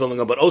before the Vilna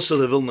Gaon, but also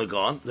the Vilna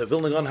Gaon. The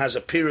Vilna Gaon has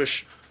a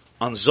pirush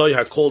on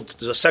Zohar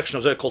there's a section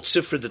of Zohar called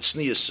Sifrei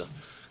D'Tzniusa.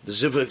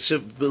 The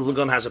Vilna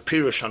Gaon has a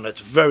pirush on it,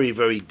 very,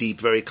 very deep,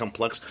 very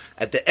complex.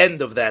 At the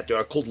end of that, they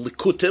are called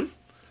Likutim,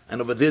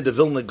 and over there the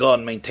Vilna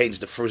Gaon maintains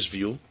the first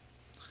view.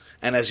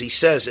 And as he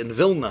says, in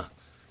Vilna,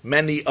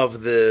 many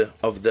of the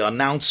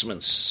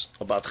announcements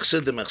about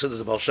Chassidim and Chassidus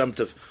of Baal Shem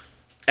Tov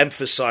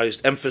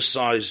emphasized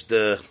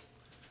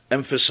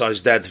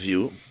that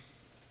view.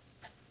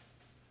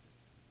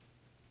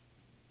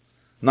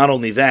 Not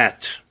only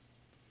that,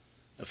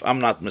 if I'm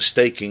not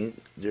mistaken,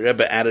 the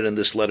Rebbe added in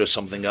this letter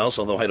something else,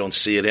 although I don't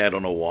see it here, I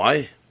don't know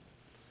why.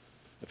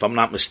 If I'm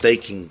not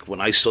mistaken, when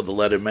I saw the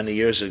letter many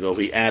years ago,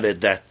 he added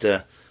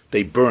that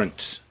they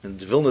burnt, in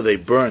Vilna they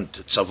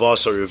burnt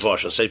Tzavas or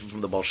Rivash, a sefer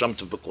from the Baal Shem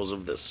Tov, because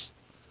of this.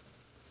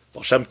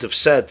 Baal Shem Tov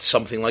said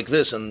something like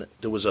this, and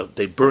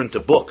they burnt a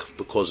book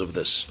because of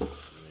this.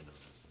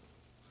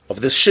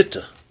 Of this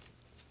shitta.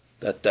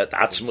 That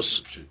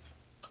Atzmus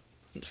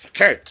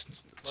verkehrt.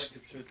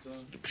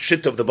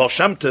 Shit of the Baal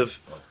Shem Tov,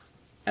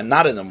 and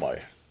not in the Moir.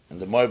 And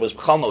the Moir was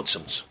B'chal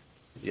Notzimtz.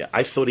 Yeah,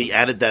 I thought he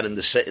added that in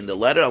the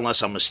letter,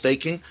 unless I'm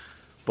mistaken.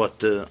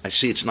 But I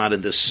see it's not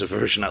in this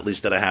version, at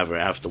least that I have. I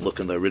have to look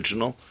in the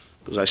original,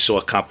 because I saw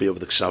a copy of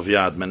the Ksav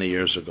Yad many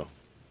years ago.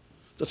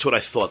 That's what I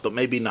thought, but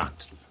maybe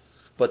not.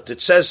 But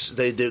it says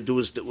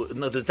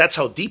that's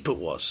how deep it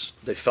was.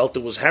 They felt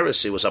it was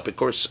heresy, it was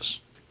apikoursis.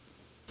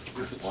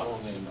 If it's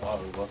only in R,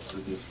 what's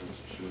the difference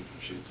between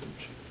Pshit and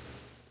Pshit?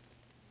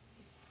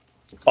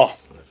 Oh,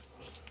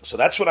 so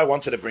that's what I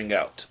wanted to bring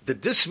out. The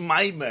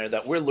Maimer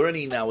that we're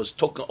learning now is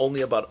talking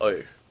only about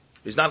Oir.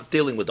 He's not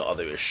dealing with the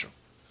other issue.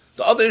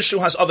 The other issue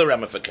has other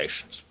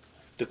ramifications.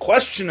 The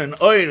question in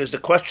Oir is the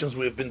questions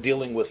we've been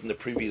dealing with in the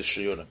previous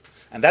shiurim.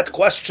 And that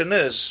question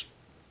is,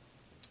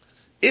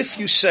 if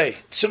you say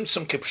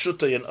Tzimtzum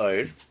Kipshuta in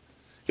Oir,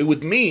 it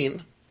would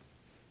mean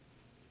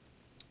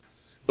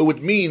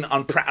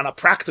on a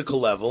practical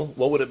level.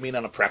 What would it mean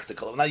on a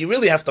practical level? Now you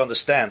really have to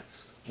understand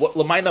what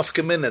l'may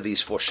nafka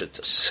these 4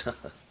 shittas.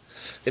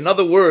 In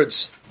other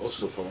words,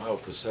 also from our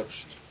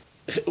perception,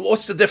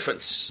 what's the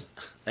difference?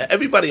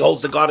 Everybody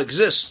holds that God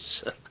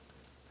exists.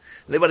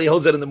 Everybody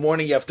holds that in the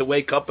morning you have to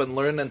wake up and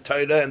learn and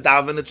Torah and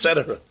daven,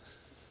 etc.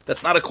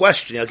 That's not a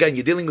question. Again,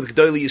 you're dealing with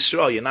G'dolei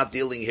Yisrael. You're not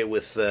dealing here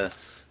with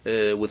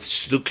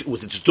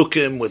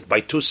tzdukim, with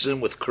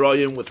baitusim, with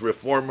kroyim, with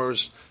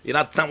reformers.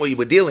 That's not what you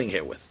were dealing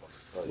here with.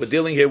 We're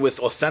dealing here with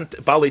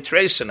authentic Bali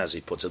Treisen, as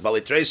he puts it.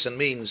 Bali Treisen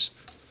means,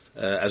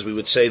 as we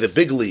would say, the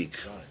big league.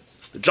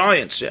 The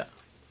giants, yeah.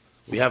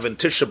 We have in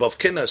Tisha B'Av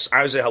Kinnas,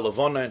 Arze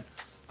Halavonen,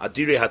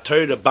 Adire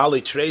HaTorah,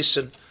 Bali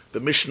Treisen,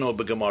 B'Mishnah,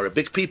 B'Gemara,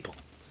 big people.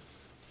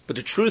 But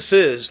the truth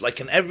is,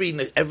 like in every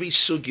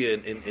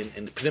sugya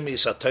in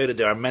Pnimiyus HaTorah,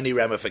 there are many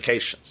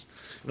ramifications.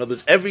 In other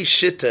words, every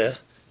shitta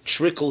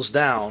trickles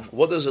down.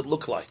 What does it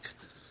look like?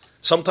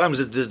 Sometimes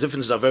the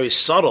differences are very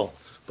subtle,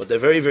 but they're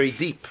very, very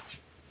deep.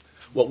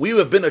 What we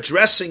have been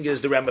addressing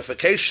is the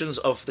ramifications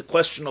of the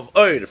question of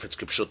Oir, if it's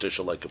Kipshuta,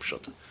 Shalai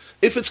Kipshuta.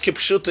 If it's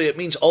Kipshuta, it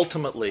means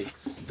ultimately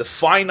the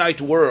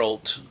finite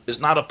world is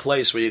not a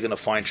place where you're going to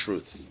find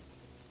truth.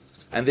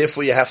 And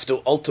therefore you have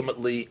to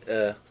ultimately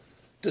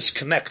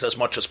disconnect as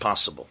much as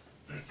possible.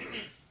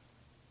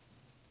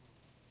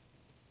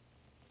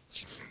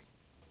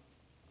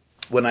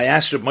 When I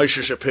asked Reb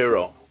Moshe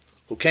Shapiro,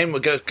 who came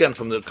again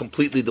from the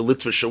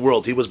Litvische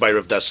world, he was by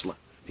Rav Dessler.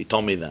 He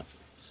told me that.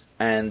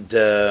 And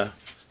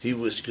he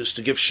used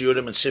to give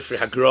shiurim and Sifrei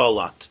Hagra a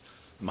lot.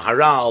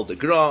 Maharal, the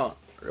Gra,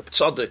 Reb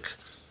Tzadok.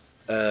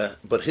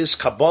 But his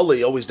Kabbalah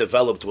he always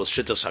developed was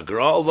Shittas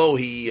Hagra, although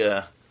he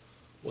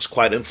was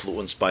quite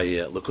influenced by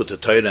Likutei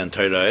Torah and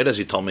Torah, as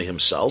he told me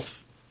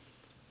himself,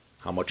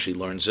 how much he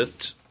learns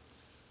it.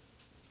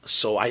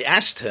 So I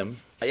asked him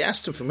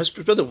from his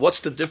perspective, what's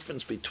the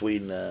difference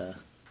between the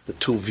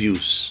two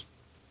views?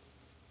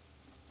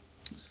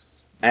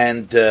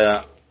 And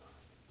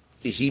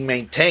he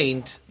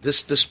maintained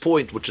this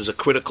point, which is a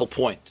critical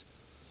point.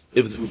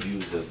 If the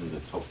views doesn't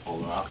the top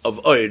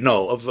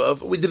polar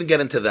we didn't get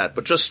into that,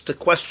 but just the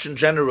question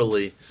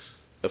generally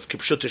of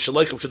Kipshuta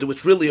Shalai Kipshuta,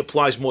 which really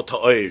applies more to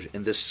Oir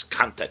in this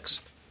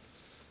context.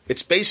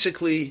 It's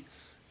basically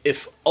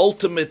if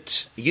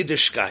ultimate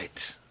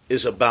Yiddishkeit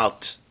is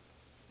about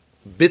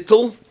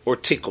bittul or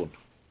tikkun,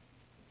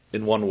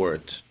 in one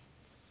word.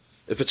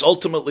 If it's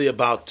ultimately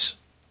about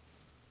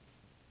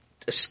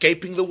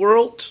escaping the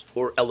world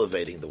or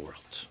elevating the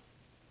world.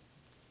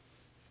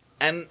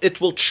 And it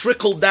will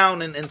trickle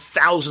down in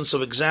thousands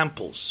of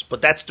examples,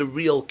 but that's the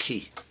real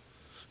key.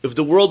 If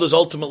the world is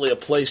ultimately a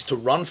place to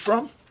run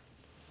from,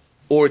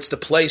 or it's the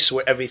place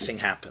where everything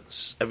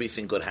happens,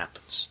 everything good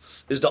happens.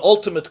 Is the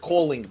ultimate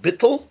calling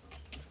bittul?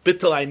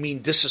 Bittul, I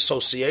mean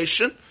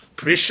disassociation,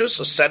 precious,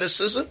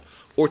 asceticism,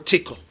 or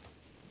tikkun.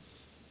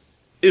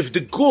 If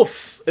the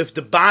guf, if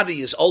the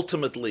body is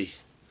ultimately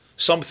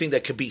something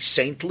that can be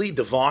saintly,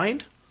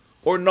 divine,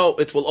 or no,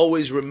 it will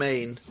always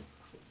remain,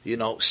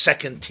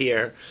 second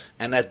tier,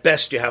 and at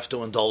best you have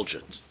to indulge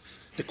it.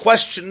 The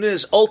question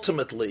is,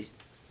 ultimately,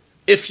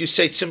 if you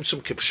say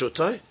tzimtzum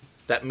kipshutai,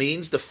 that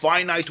means the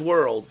finite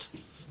world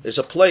is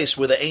a place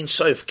where the Ein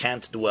Sof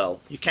can't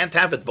dwell. You can't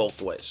have it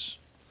both ways.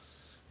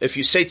 If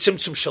you say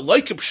tzimtzum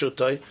shaloi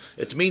kipshutai,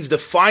 it means the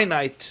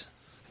finite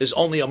is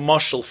only a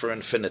mashal for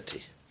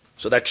infinity.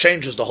 So that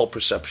changes the whole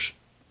perception.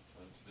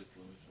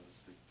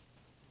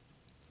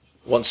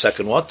 1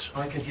 second, what?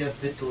 I can have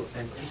bittul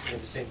and peace at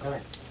the same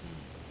time.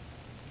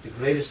 The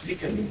greatest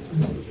tikkun is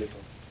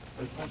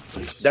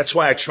bittul. That's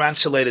why I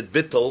translated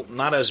bittul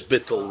not as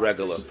bittul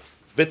regular.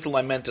 Bittul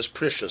I meant as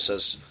precious,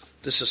 as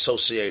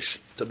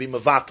disassociation, to be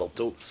mevatel,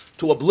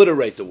 to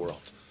obliterate the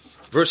world,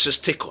 versus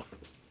tikkun.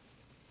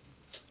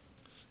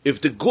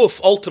 If the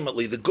guf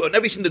ultimately, and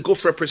everything the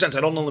guf represents,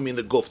 I don't only mean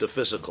the guf, the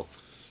physical,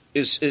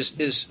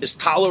 is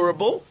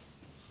tolerable,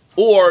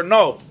 or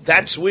no,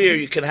 that's where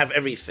you can have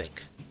everything.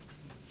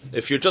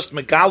 If you're just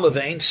megala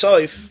the Ein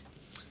Sof,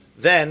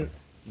 then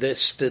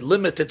the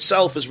limit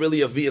itself is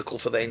really a vehicle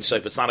for the Ein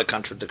Sof. It's not a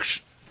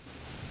contradiction.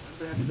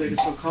 They have to make it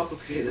so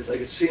complicated. Like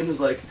it seems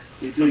like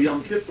we do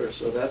Yom Kippur,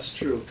 so that's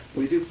true.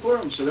 We do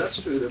Purim, so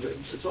that's true.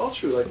 It's all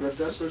true, like Rav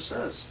Dessler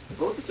says.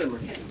 Both of them are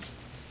true.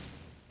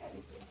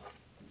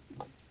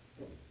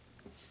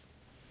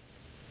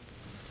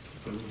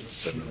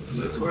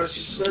 The Torah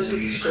says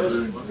it shows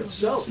it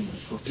itself.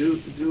 Do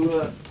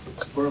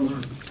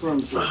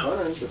Purim's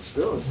fine, but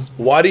still it's...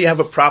 Why do you have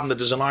a problem that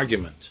there's an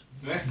argument?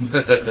 No, I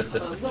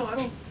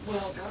don't.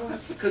 Well, I don't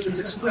have to, because it's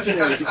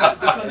exclusionary. It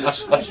becomes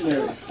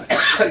exclusionary.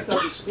 It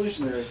becomes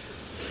exclusionary.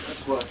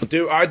 That's why.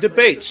 There are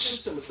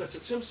debates. It's such a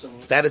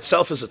tzimtzum. That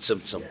itself is a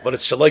tzimtzum, but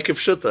it's shaloi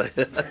kipshutai.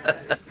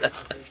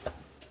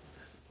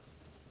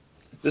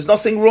 There's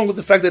nothing wrong with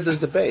the fact that there's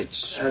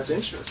debates. That's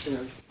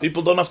interesting.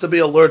 People don't have to be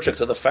allergic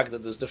to the fact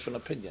that there's different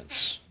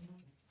opinions.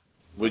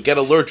 We get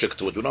allergic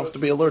to it. We don't have to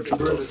be allergic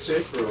to it.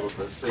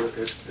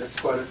 It's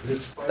quite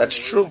That's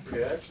true.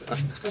 reaction.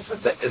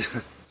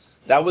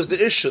 That was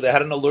the issue. They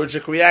had an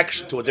allergic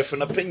reaction to a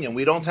different opinion.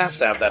 We don't have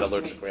to have that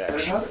allergic And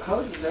reaction.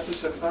 how did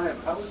Nefesh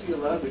HaChaim, how was he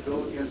allowed to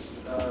go against,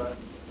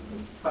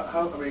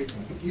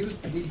 he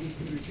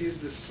refused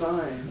to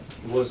sign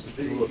the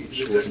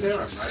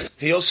Keren, right?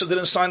 He also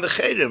didn't sign the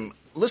Cherim.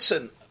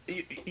 Listen,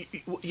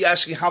 you're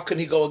asking how can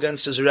he go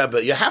against his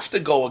Rebbe? You have to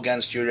go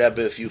against your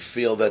Rebbe if you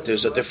feel that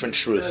there's a different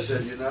He truth.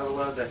 said that you're not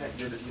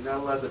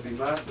allowed to be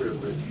mafir,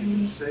 but you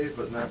can say,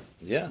 but not.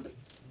 Yeah.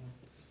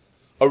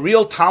 A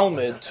real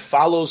Talmud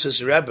follows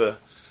his Rebbe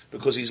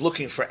because he's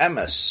looking for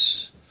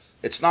emes.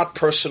 It's not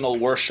personal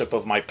worship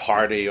of my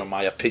party or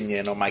my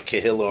opinion or my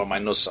kehillah or my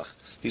nusach.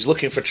 He's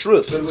looking for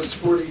truth. But it was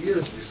 40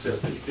 years, we said.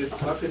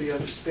 How could he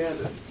understand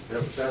it?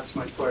 That's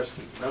my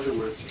question. In other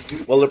words,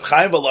 Well, Reb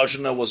Chaim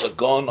Volozhiner was a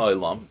Gon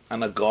Olam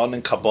and a Gon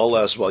in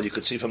Kabbalah as well. You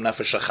could see from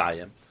Nefesh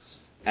HaChaim.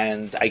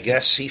 And I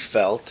guess he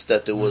felt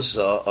that there was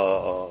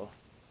a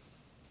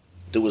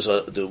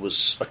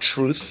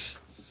truth,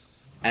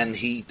 and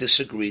he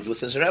disagreed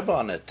with his Rebbe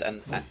on it.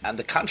 And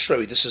the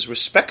contrary, this is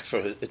respect for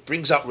it. It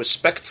brings out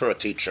respect for a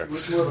teacher. it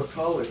was more of a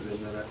colleague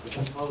than a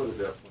colleague at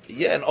that point.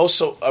 Yeah, and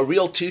also a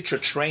real teacher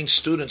trains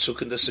students who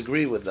can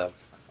disagree with them.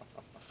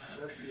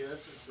 That's the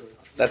essence of it.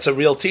 That's a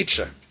real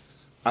teacher.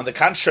 On the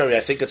contrary, I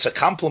think it's a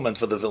compliment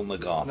for the Vilna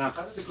Gaon. How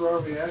did the Gra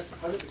react?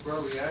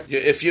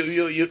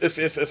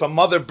 If a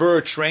mother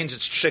bird trains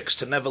its chicks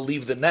to never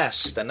leave the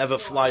nest and never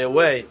fly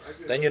away,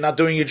 then you're not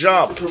doing your To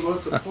job.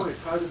 promote the point,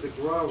 how did the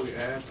Gra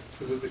react?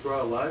 Was the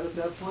Gra alive at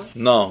that point?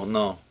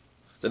 No.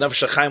 The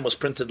Nefesh HaChaim was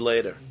printed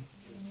later.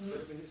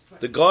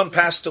 The Gaon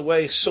passed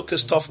away,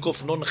 Sukkot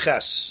Tovkuf Nun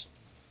Ches,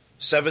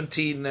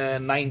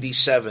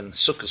 1797,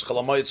 Sukkot,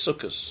 Cholamoyed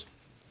Sukkot.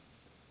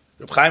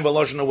 Reb Chaim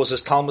Volozhiner was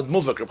his Talmud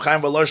Muvak. Reb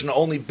Chaim Volozhiner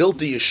only built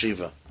the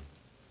yeshiva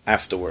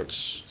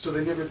afterwards. So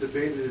they never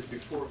debated it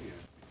beforehand.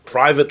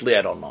 Privately,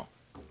 I don't know.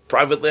 So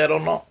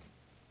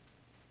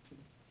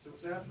it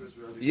was after his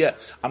Rebbe. Yeah,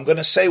 I'm going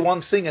to say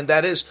one thing, and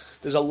that is,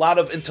 there's a lot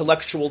of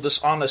intellectual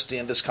dishonesty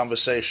in this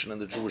conversation in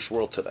the Jewish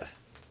world today.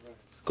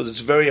 Because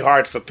it's very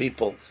hard for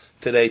people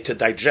today to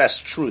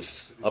digest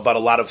truth about a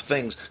lot of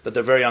things that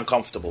they're very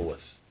uncomfortable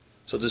with.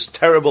 So there's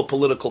terrible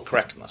political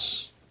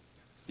correctness.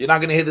 You're not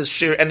going to hear this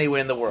shir anywhere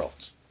in the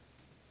world.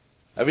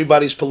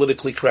 Everybody's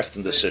politically correct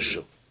in this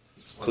issue.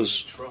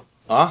 Because,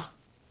 huh?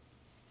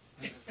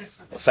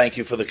 Well, thank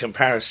you for the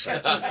comparison.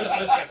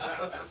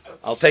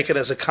 I'll take it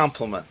as a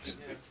compliment.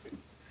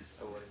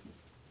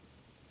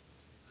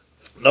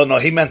 No,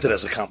 he meant it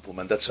as a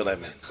compliment. That's what I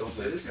meant.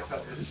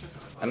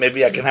 And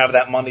maybe I can have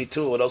that money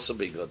too. It would also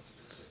be good.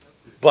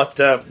 But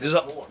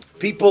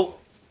people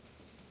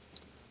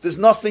There's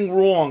nothing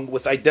wrong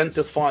with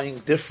identifying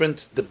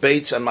different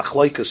debates and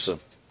machlokes.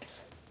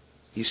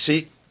 You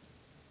see,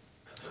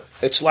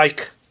 it's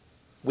like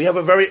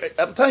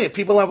I'm telling you,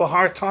 people have a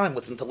hard time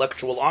with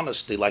intellectual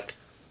honesty, like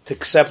to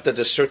accept that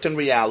there's certain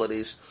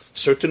realities,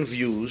 certain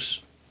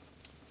views,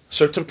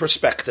 certain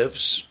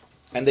perspectives,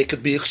 and they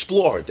could be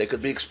explored. They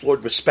could be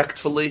explored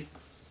respectfully,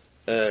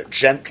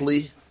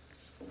 gently,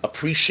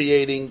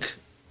 appreciating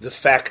the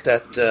fact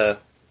that,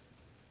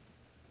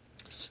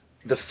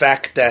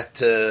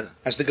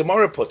 as the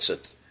Gemara puts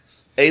it,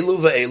 Elu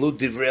ve'elu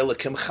divrei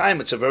Elokim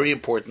chaim. It's a very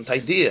important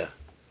idea.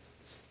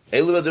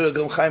 Elu ve'elu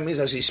Elokim chaim means,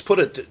 as he's put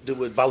it,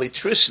 with Bali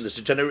Tristan,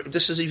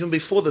 this is even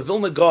before the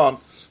Vilna Gaon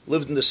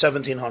lived in the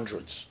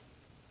 1700s.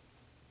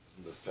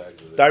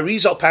 The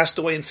Arizal passed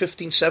away in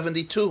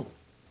 1572.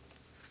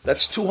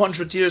 That's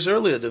 200 years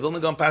earlier. The Vilna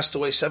Gaon passed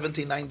away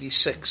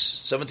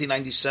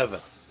 1797.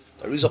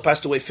 The Arizal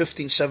passed away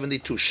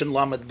 1572. Shin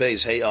Lamed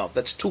Beis Hey Av.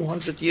 That's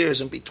 200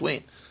 years in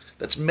between.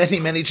 That's many,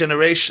 many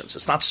generations.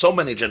 It's not so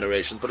many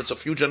generations, but it's a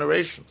few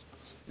generations.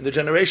 In the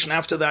generation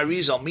after the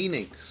Arizal,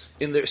 meaning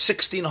in the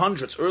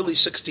 1600s, early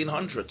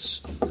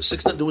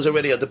 1600s, there was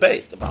already a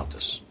debate about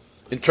this,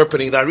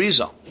 interpreting the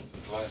Arizal.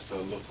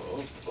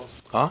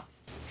 Huh?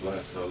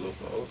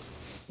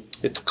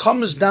 It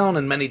comes down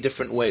in many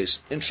different ways.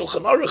 In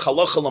Shulchan Aruch,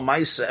 Halacha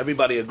L'Maisa,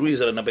 everybody agrees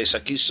that in a Beis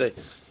HaKisei,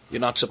 you're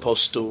not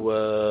supposed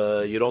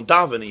to, you don't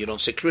daven, you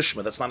don't say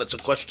Krishma. It's a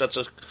question, that's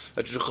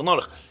Shulchan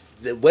Aruch.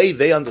 The way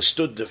they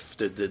understood the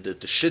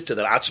shitta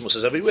that Atzmus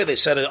is everywhere, they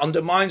said it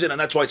undermines it, and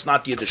that's why it's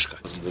not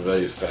Yiddishkeit. Doesn't the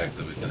very fact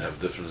that we can have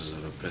differences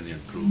of opinion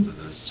prove that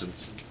there's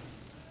Tzimtzum?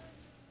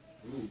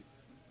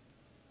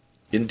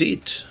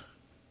 Indeed.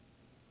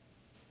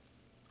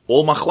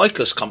 All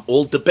machlokes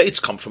all debates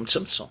come from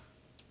Tzimtzum.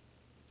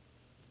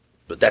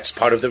 But that's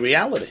part of the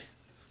reality.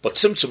 But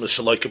Tzimtzum is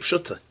Shaloi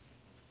K'Pshuta.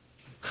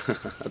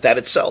 That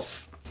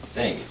itself.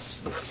 Saying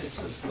it's like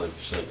Shaloi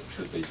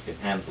K'Pshuta, you can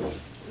handle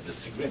the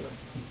disagreement.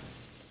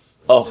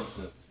 Oh,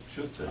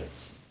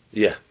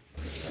 yeah.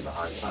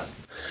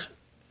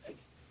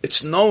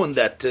 It's known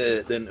that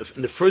in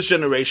the first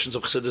generations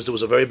of Chassidus there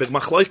was a very big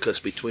machlokes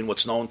between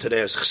what's known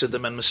today as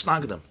Chassidim and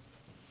Misnagdim.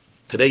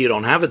 Today you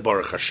don't have it,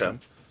 Baruch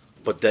Hashem,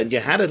 but then you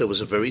had it. It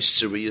was a very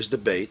serious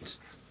debate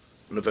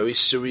and a very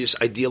serious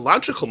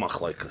ideological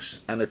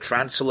machlokes, and it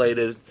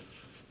translated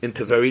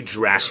into very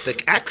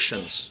drastic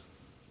actions,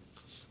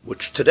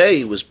 which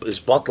today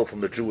is bottled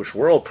from the Jewish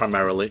world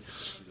primarily,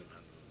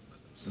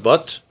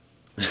 but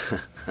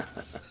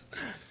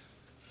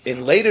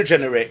in later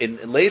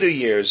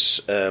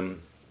years, it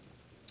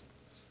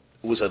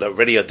was at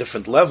already a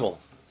different level.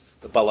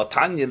 The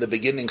Balatanya in the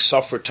beginning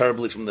suffered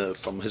terribly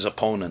from his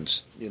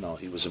opponents.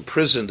 He was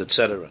imprisoned,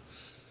 etc.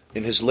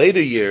 In his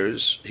later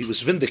years, he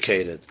was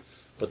vindicated,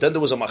 but then there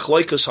was a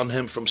machlokes on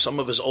him from some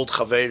of his old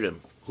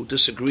chaverim who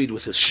disagreed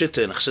with his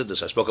shitta in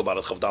Chassidus. I spoke about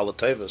it, Chavdala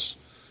Tevis.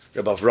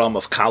 Reb Avram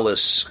of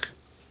Kalisk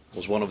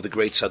was one of the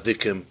great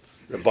tzaddikim.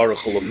 Reb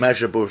Baruchel of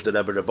Mezhebush, the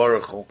Rebbe Reb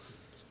Baruchel.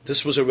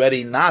 This was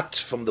already not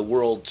from the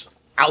world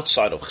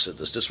outside of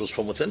Chassidus. This was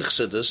from within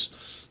Chassidus.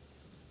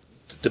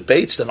 The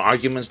debates and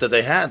arguments that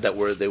they had, they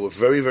were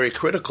very, very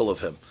critical of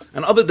him.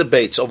 And other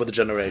debates over the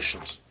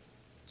generations.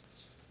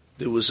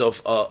 There was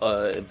of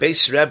a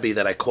Beis Rebbe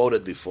that I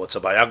quoted before. It's a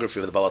biography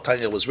of the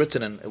Balatanya. It was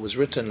written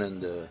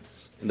in the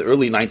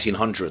early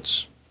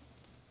 1900s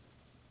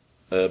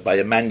by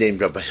a man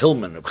named Rabbi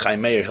Hillman, Rabbi Chaim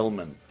Meir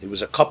Hillman. He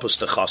was a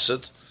Kapuster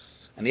Chassid.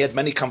 And he had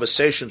many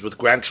conversations with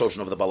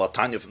grandchildren of the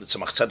Balatanya from the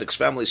Tzemach Tzedek's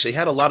family, so he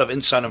had a lot of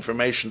inside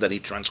information that he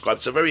transcribed.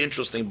 It's a very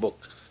interesting book,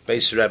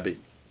 Beis Rebbe.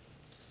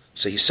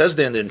 So he says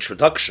there in the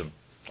introduction,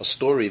 a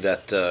story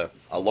that,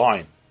 a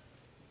line,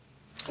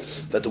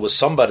 that there was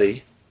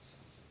somebody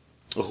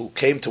who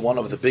came to one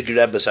of the big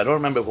Rebbes, I don't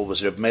remember if it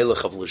was Reb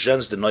Melech of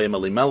Lezhenz, the Noam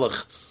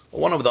Elimelech, or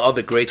one of the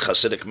other great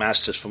Hasidic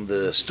masters from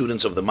the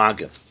students of the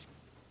Maggid.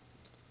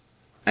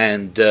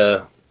 And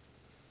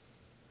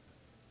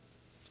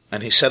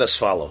he said as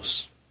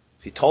follows.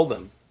 He told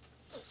them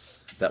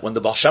that when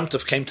the Baal Shem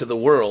Tov came to the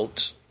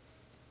world,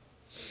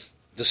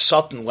 the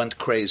Satan went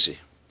crazy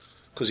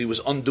because he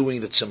was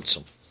undoing the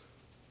Tzimtzum.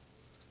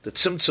 The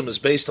Tzimtzum is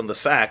based on the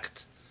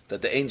fact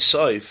that the Ein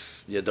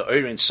Sof, the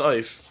Oir Ein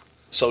Sof,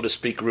 so to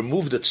speak,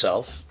 removed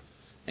itself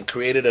and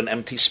created an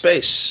empty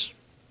space.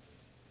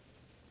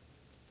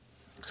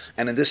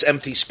 And in this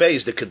empty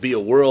space, there could be a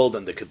world,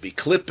 and there could be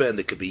Klippa, and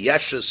there could be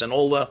Yeshus, and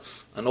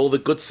all the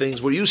good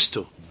things we're used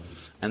to.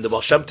 And the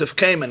Baal Shem Tov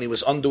came, and he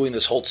was undoing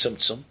this whole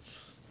Tzimtzum,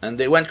 and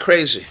they went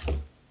crazy.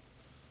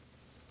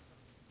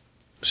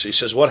 So he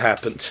says, what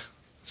happened?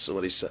 So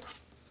what he said.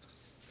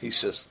 He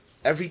says,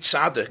 every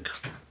tzaddik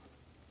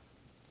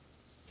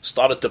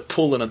started to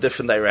pull in a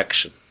different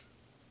direction.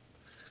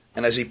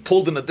 And as he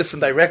pulled in a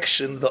different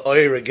direction, the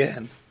oil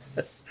again.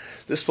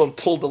 This one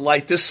pulled the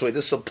light this way,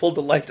 this one pulled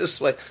the light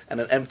this way, and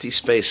an empty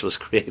space was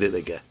created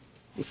again.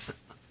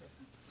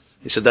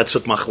 He said, that's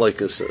what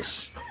machlokes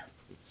is.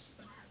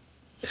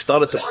 He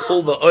started to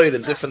pull the oil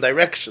in different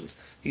directions.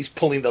 He's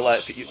pulling the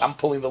light. I'm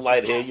pulling the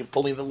light here, you're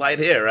pulling the light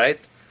here, right?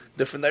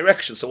 different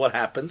directions. So what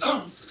happens?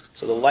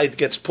 So the light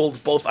gets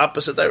pulled both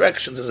opposite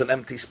directions. There's an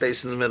empty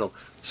space in the middle.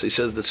 So he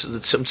says that the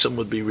Tzimtzum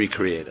would be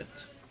recreated.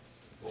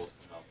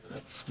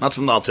 Not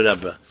from the Alter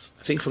Rebbe.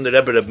 I think from the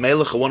Rebbe Reb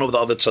Melech or one of the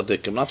other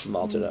tzaddikim, not from the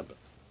Alter Rebbe.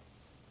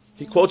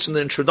 He quotes in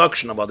the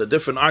introduction about the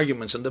different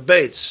arguments and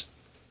debates.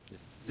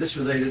 This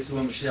related to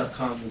when Mashiach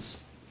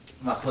comes,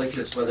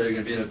 machlekes, whether you're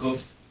going to be in a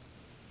guf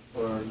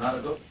or not a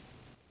guf?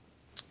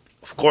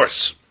 Of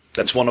course.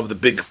 That's one of the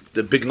big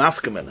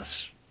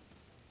nafkamenas.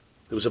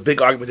 There was a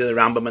big argument in the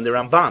Rambam and the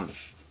Ramban.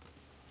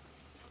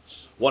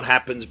 What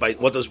happens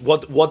what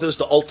does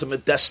the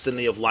ultimate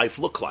destiny of life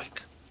look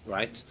like?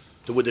 Right?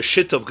 There were the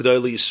shit of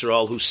G'dayli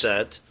Yisrael who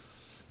said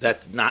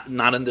that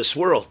not in this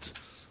world.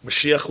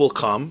 Mashiach will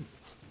come,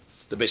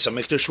 the Beis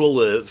HaMikdash will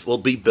live, will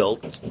be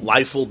built,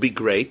 life will be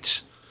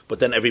great, but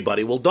then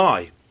everybody will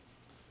die.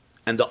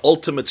 And the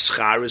ultimate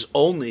schar is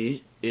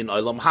only in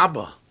Olam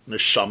Haba,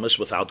 neshamas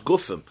without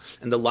gufim.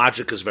 And the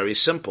logic is very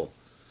simple.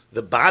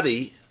 The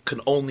body can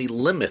only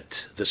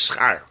limit the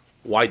schar.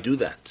 Why do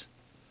that?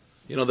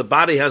 The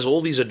body has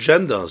all these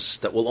agendas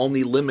that will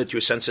only limit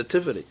your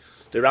sensitivity.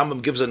 The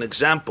Rambam gives an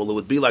example. It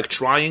would be like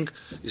trying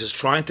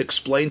to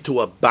explain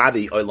to a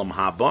body, Olam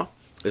Haba,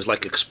 is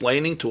like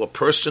explaining to a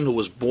person who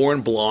was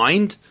born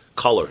blind,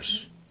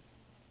 colors.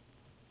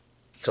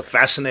 It's a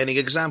fascinating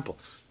example.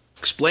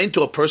 Explain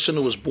to a person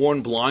who was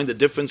born blind the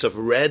difference of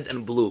red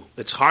and blue.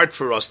 It's hard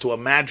for us to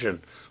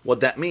imagine what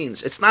that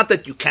means. It's not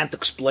that you can't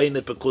explain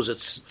it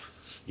because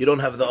you don't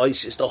have the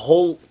eyes. It's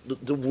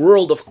the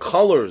world of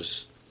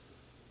colors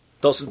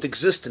doesn't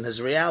exist in his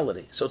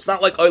reality. So it's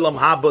not like Olam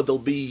Haba, there'll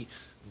be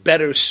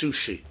better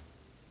sushi,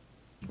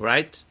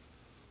 right?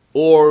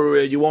 Or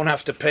you won't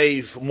have to pay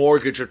for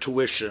mortgage or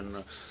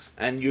tuition,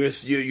 and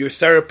your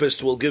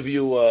therapist will give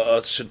you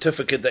a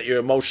certificate that you're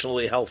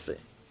emotionally healthy.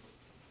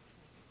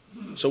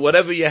 So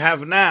whatever you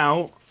have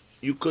now,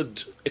 you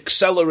could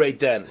accelerate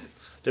then.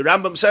 The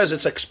Rambam says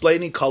it's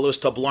explaining colors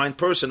to a blind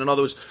person. In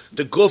other words,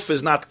 the guf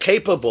is not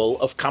capable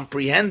of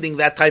comprehending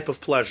that type of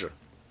pleasure.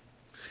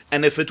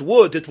 And if it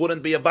would, it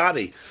wouldn't be a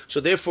body. So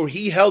therefore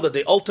he held that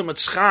the ultimate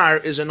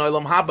schar is in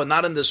Olam Haba,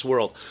 not in this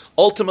world.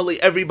 Ultimately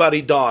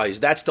everybody dies.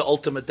 That's the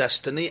ultimate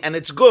destiny, and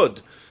it's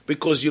good,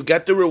 because you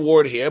get the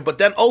reward here, but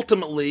then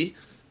ultimately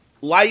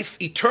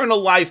eternal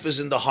life is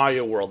in the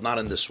higher world, not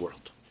in this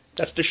world.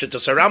 That's the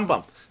Shittas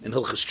Rambam. In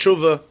Hilchos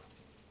Tshuva,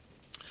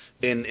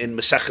 in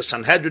Maseches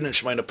Sanhedrin, in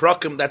Shemona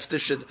Prakim, that's the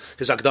shit,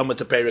 his Akdama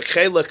to Perek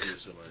Chelek.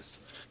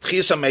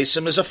 Tchias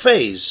HaMeisim is a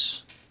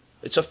phase.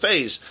 It's a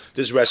phase.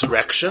 There's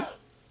resurrection,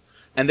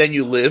 and then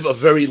you live a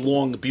very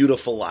long,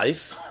 beautiful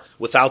life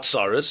without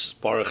sorrows,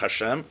 Baruch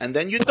Hashem, and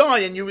then you die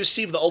and you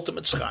receive the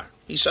ultimate schar.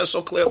 He says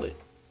so clearly.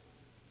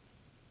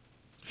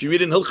 If you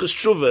read in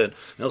Hilchos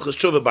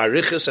Tshuva by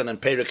Riches and in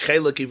Perek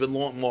Chelek even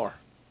more.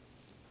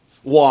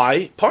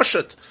 Why?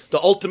 Pashat.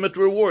 The ultimate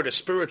reward is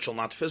spiritual,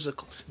 not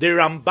physical. The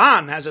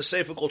Ramban has a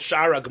sefer called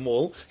Sha'ar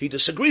HaGemul. He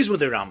disagrees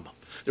with the Rambam.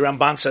 The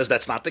Ramban says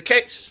that's not the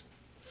case.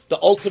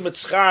 The ultimate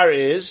schar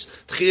is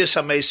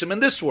Tchias HaMeisim in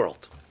this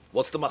world.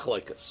 What's the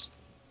machlokes?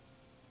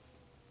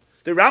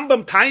 The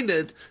Rambam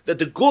tainted that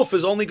the guf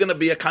is only going to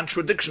be a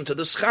contradiction to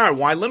the schar.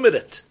 Why limit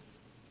it?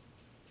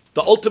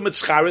 The ultimate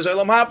schar is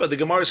Olam Haba. The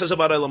Gemara says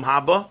about Olam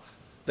Haba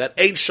that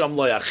Ein Sham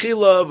Lo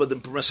Yachila, the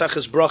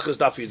Maseches Brachas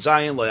Daf Yud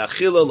Zayin Lo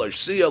Yachila, Lo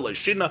Yishia, Lo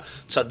Yishina,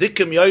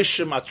 Tzadikim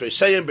Yoshim,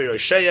 Atreiseyim,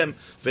 Berosheyim,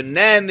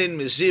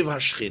 V'nenin Miziv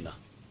Hashchina.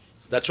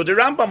 That's what the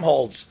Rambam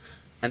holds.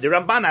 And the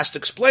Ramban has to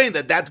explain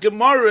that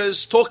Gemara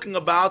is talking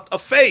about a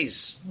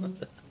phase.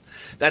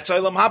 That's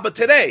Olam Haba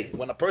today.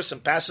 When a person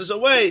passes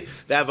away,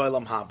 they have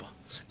Olam Haba.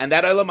 And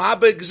that Olam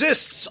Haba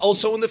exists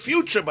also in the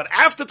future, but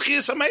after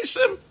Tchias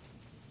HaMeisim,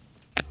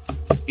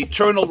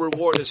 eternal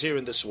reward is here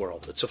in this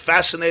world. It's a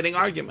fascinating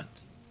argument.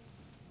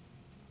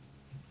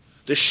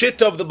 The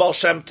shit of the Baal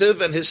Shem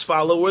Tov and his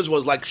followers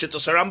was like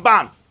Shittas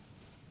Ramban.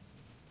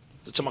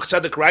 The Tzemach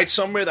Tzedek writes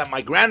somewhere that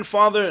my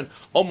grandfather in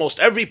almost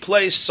every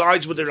place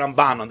sides with the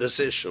Ramban on this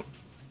issue.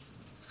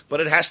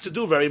 But it has to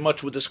do very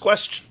much with this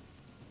question.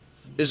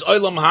 Is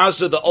Olam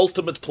Hazeh the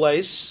ultimate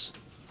place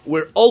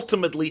where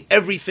ultimately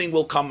everything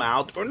will come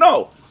out, or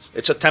no?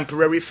 It's a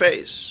temporary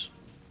phase.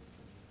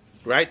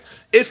 Right?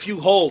 If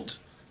you hold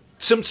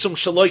Tzimtzum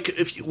Shaloik,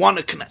 if you want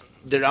to connect,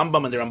 the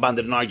Rambam and the Ramban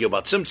didn't argue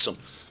about Tzimtzum,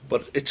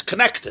 but it's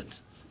connected.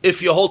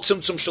 If you hold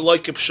Tzimtzum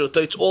Shaloik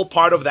Pshuta, it's all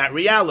part of that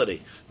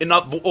reality, and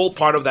not all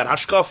part of that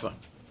Hashkafa.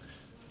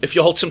 If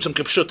you hold Tzimtzum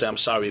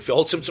Kipshuta, if you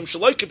hold Tzimtzum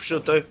Shaloik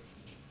Pshuta,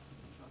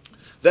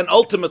 then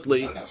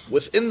ultimately,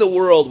 within the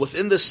world,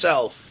 within the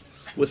self,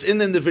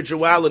 within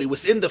individuality,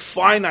 within the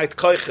finite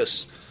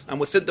koiches, and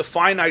within the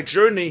finite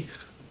journey,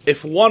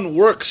 if one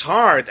works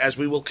hard, as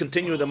we will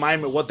continue the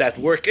Maimer, what that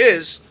work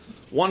is,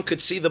 one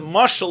could see the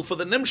mashal for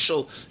the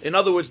nimshal. In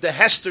other words, the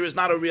Hester is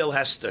not a real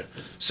Hester.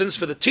 Since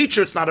for the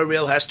teacher it's not a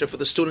real Hester, for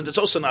the student it's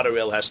also not a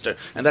real Hester.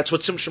 And that's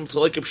what Tzimtzum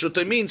Shaloik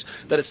Pshuta means,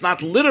 that it's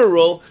not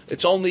literal,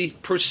 it's only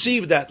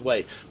perceived that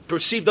way.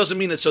 Perceived doesn't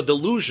mean it's a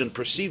delusion.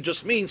 Perceived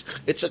just means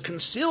it's a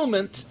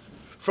concealment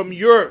from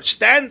your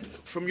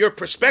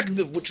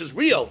perspective, which is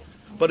real.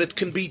 but it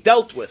can be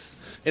dealt with.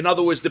 In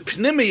other words, the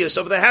pnimius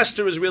of the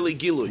hester is really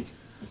gilui.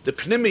 The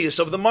pnimius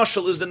of the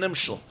mashal is the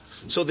nimshal.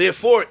 So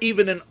therefore,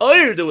 even in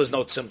Oyer there was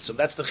no tzimtzum.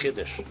 That's the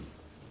chiddush.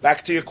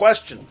 Back to your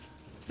question.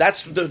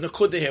 That's the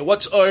nekuda here.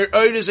 What's Oyer?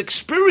 Oyer is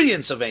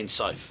experience of Ein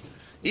Sof.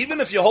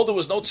 Even if you hold there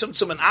was no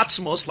tzimtzum in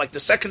Atzmos, like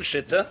the second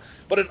shitta,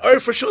 but in Oyer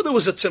for sure there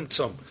was a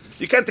tzimtzum.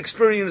 You can't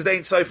experience the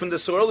Ein Sof in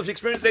this world. If you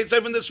experience the Ein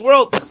Sof in this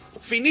world,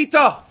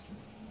 finita.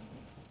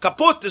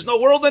 Kaput, there's no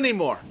world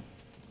anymore.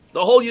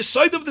 The whole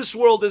yesod of this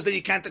world is that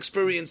you can't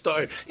experience the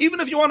Oyer.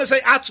 Even if you want to say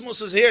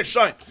Atzmos is here,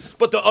 shine.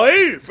 But the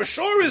Oyer for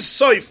sure is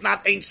Sof,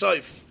 not Ein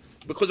Sof.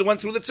 Because it went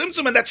through the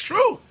tzimtzum, and that's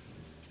true.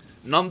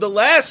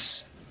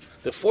 Nonetheless,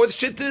 the fourth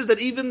shit is that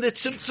even the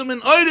tzimtzum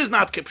in Oyer is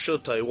not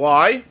kipshutai.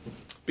 Why?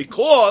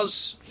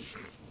 Because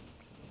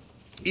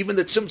even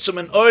the tzimtzum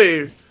in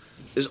Oyer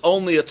is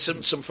only a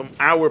tzimtzum from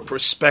our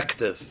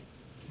perspective,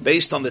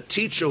 based on the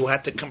teacher who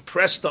had to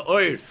compress the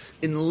Oyer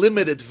in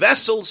limited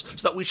vessels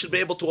so that we should be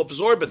able to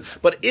absorb it.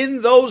 But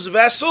in those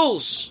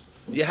vessels,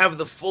 you have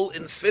the full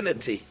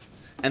infinity,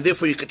 and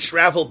therefore you could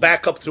travel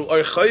back up through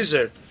Oyer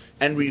Chayzer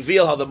and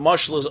reveal how the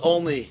mashal is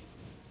only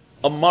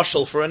a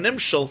mashal for a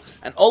nimshal,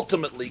 and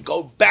ultimately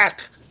go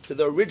back to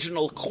the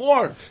original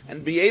core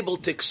and be able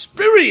to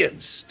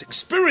experience.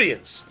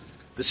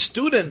 The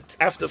student,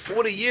 after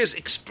 40 years,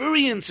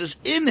 experiences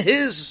in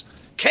his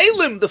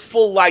kalim the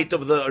full light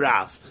of the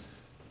Rav.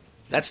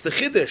 That's the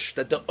chiddush,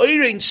 that the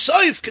Oyer Ein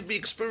Sof could be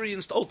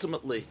experienced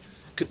ultimately.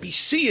 Could be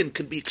seen,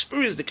 could be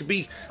experienced. It could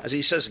be, as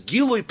he says,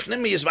 Gilui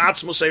Pnimiyus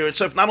V'Atzmos Oyer Ein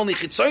Sof, not only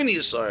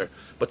Chitzonius Oyer,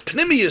 but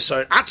Pnimiyus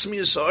Oyer,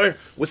 Atzmius Oyer,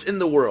 within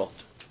the world,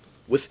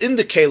 within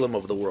the kalim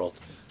of the world.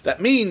 That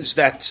means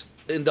that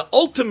in the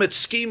ultimate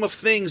scheme of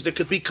things, there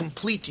could be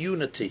complete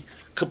unity,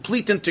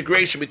 complete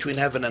integration between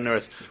heaven and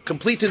earth,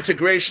 complete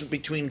integration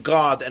between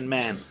God and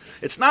man.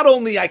 It's not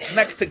only I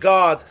connect to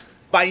God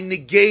by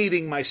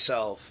negating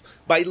myself,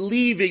 by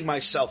leaving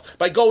myself,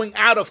 by going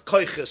out of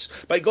koiches,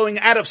 by going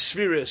out of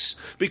spheres,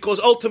 because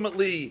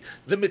ultimately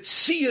the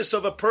mitzias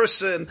of a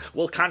person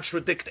will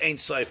contradict Ein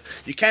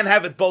Sof. You can't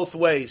have it both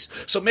ways.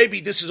 So maybe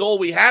this is all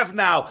we have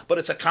now, but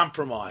it's a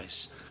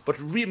compromise. But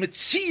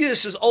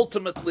mitzias is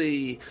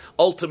ultimately,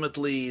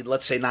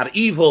 let's say not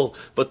evil,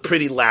 but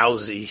pretty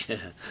lousy,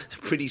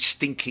 pretty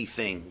stinky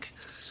thing.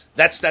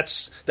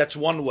 That's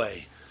one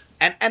way.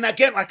 And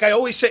again, like I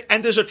always say,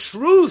 and there's a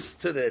truth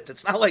to that.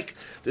 It's not like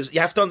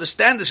you have to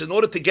understand this. In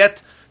order to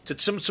get to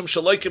tzimtzum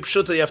shaloi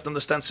kipshuta, you have to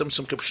understand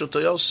tzimtzum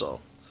kipshuta also.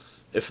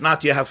 If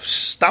not, you have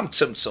stam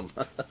tzimtzum.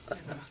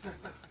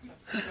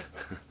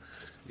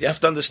 You have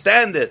to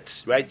understand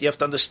it, right? You have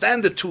to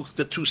understand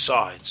the two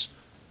sides.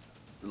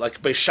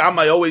 Like Beis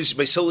Shammai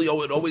Beis Hillel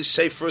would always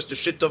say first the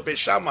shit of Beis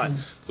Shammai,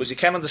 because you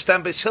can't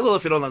understand Beis Hillel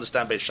if you don't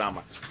understand Beis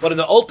Shammai. But in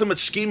the ultimate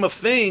scheme of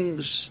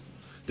things,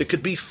 there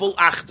could be full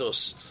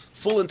achdus,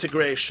 full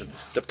integration.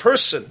 The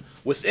person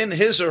within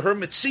his or her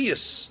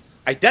mitzias,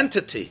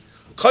 identity,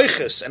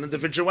 koiches, and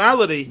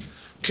individuality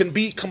can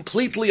be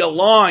completely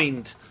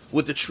aligned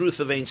with the truth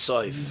of Ein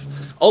Sof.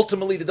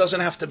 Ultimately, there doesn't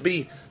have to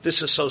be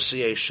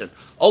disassociation.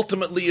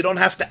 Ultimately, you don't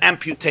have to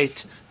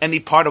amputate any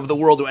part of the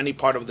world or any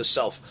part of the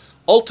self.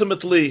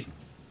 Ultimately,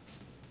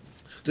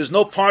 there's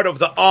no part of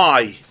the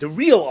I, the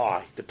real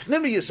I, the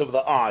pnimius of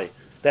the I,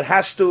 that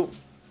has to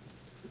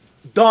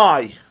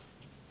die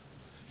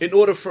in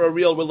order for a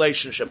real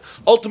relationship.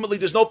 Ultimately,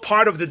 there's no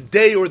part of the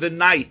day or the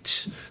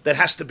night that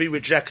has to be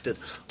rejected.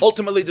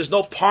 Ultimately, there's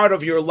no part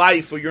of your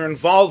life or your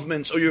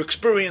involvements or your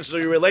experiences or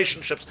your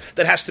relationships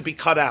that has to be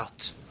cut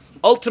out.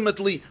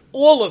 Ultimately,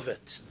 all of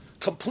it,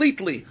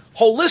 completely,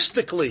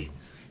 holistically,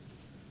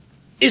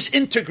 is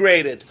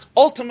integrated.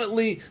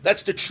 Ultimately,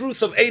 that's the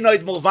truth of Einoid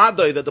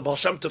Milvadei that the Baal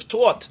Shem Tov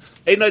taught.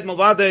 Einoid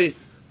Milvadei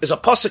is a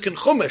pasuk in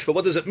Chumash, but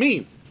what does it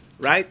mean?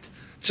 Right?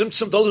 Those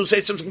who say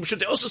Tzimtzum,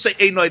 they also say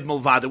Einoid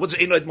Milvadei. What does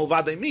Einoid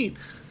Milvadei mean?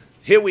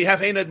 Here we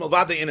have Einoid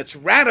Milvadei in its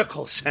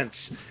radical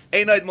sense.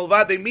 Einoid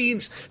Milvadei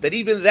means that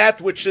even that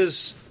which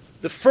is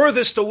the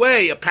furthest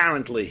away,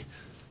 apparently,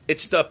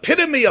 it's the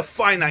epitome of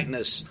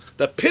finiteness,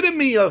 the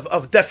epitome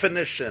of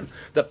definition,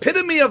 the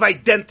epitome of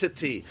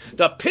identity,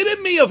 the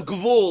epitome of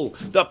gvul,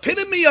 the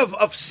epitome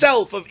of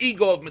self, of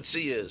ego, of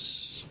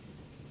metzias.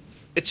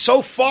 It's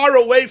so far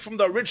away from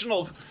the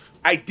original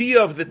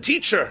idea of the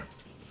teacher,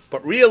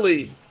 but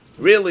really,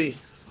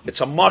 it's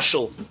a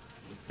mashal.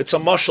 It's a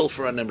mashal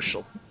for a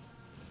nimshal.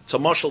 It's a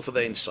mashal for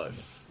the Ein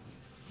Sof.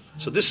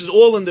 So this is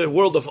all in the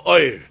world of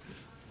Oyer.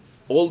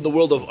 All in the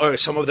world of Oyer,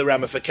 some of the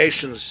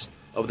ramifications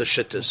of the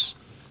shittas.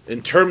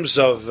 In terms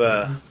of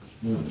the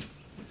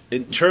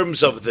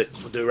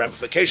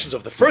ramifications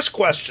of the first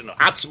question,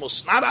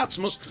 atzmos, not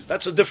atzmos,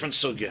 that's a different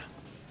sugya.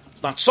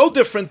 It's not so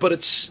different, but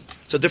it's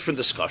a different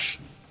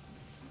discussion.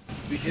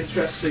 It'd be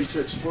interesting to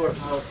explore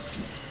how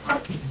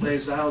it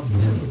plays out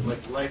in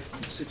like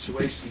life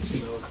situations,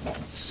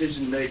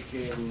 decision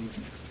making,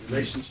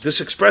 relationships.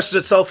 This expresses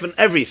itself in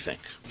everything.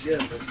 Yeah,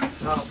 but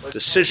how?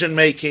 Decision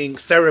making,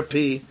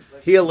 therapy,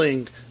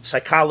 healing,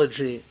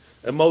 psychology,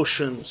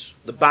 emotions,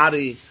 the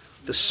body,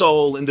 the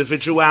soul,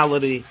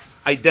 individuality,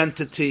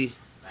 identity,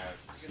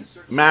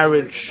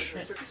 marriage.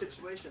 In a certain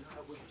situation,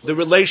 how would the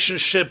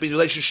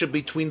relationship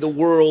between the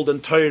world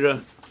and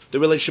Torah, the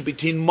relationship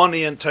between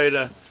money and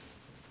Torah,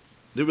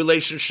 the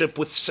relationship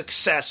with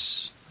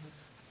success,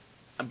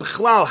 and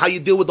bichlal, how you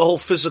deal with the whole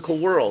physical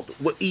world,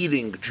 with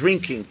eating,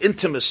 drinking,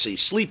 intimacy,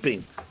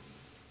 sleeping,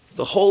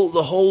 the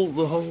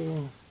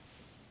whole.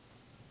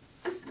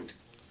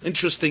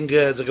 Interesting,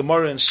 the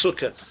Gemara in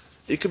Sukkah.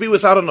 You could be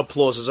without an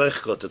applause, as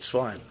Eichgott, it's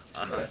fine.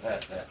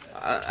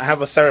 I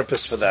have a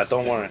therapist for that,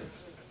 don't worry.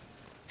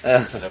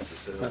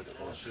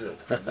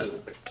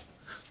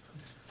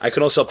 I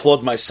can also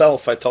applaud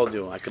myself, I told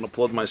you. I can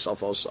applaud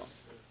myself also.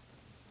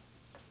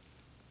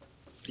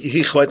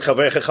 I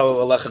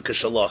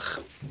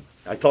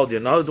told you,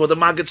 no? What the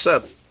Maggid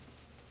said.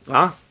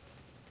 Huh?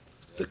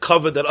 The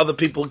cover that other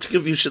people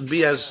give you should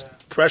be as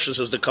precious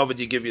as the cover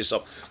you give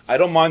yourself. I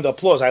don't mind the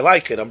applause. I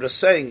like it. I'm just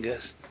saying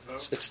it's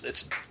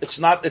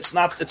not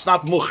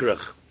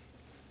mukhrach.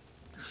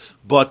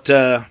 But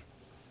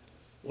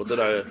what did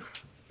I?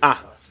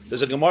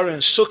 There's a Gemara in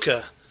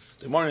Sukkah.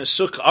 The Gemara in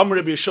Sukkah. Amr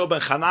Rabbi Yeshua ben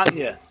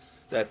Chananya,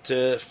 that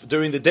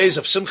during the days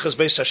of Simchas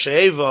Beis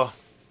Hasheva,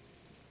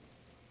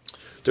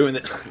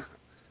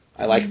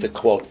 I like to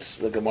quote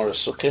the Gemara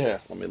Sukkah here.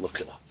 Let me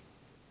look it up.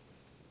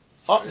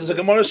 Oh, there's a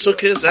Gemara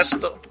Sukkah. That's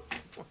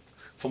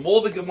from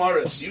all the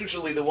Gemaras,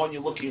 usually the one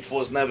you're looking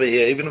for is never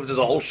here, even if there's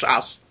a whole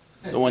shas.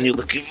 The one you're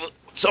looking for.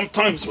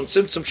 Sometimes when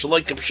Simtzum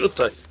Shalaik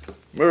Pshutai,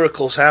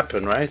 miracles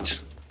happen, right?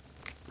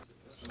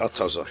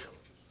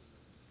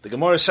 The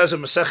Gemara says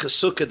in Maseches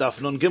Sukkah, Daf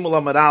Nun Gimel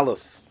Amar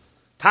Aleph,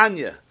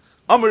 Tanya,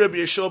 Amar Rabbi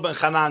Yeshua ben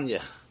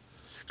Chananya,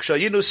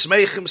 K'shayinu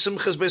Smeichim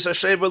Simchas Beis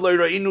Hasheva Lo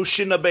Ra'inu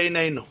Shina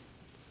Beineinu.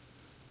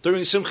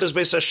 During Simchas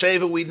Beis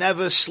Hasheva, we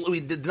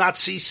did not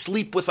see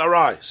sleep with our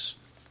eyes.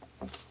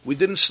 We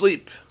didn't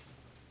sleep.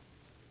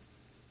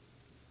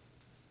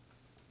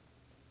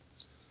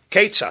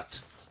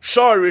 Ketzat.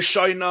 Shar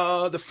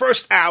Rishayna, the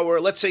first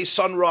hour, let's say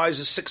sunrise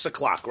is 6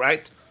 o'clock,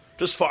 right?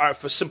 Just for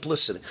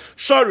simplicity.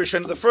 Shar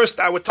Rishayna, the first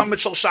hour, Tamid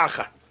Shal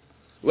Shachar.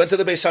 We went to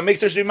the Beis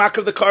HaMikdash, the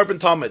Makar of the Karban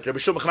Tamid. Rabbi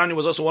Shimon Chananya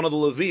was also one of the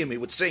Leviim, he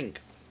would sing.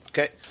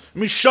 Okay?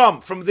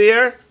 Misham, from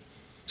there,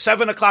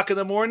 7 o'clock in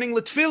the morning,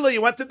 Litfila,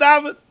 you went to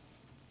David.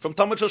 From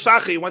Tamid Shal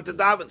Shachar, you went to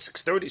David,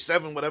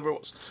 6:37, whatever it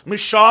was.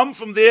 Misham,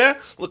 from there,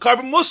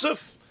 L'Karban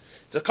Musaf.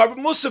 The Karban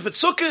Musaf at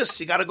Sukkot,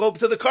 you got to go up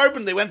to the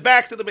Karban. They went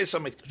back to the Beis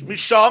HaMikdash.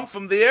 Misham,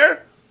 from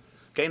there,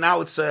 okay,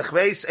 now it's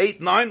Chveis 8,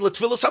 9,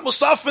 L'Tfilas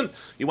HaMusafin.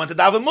 You went to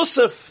Daven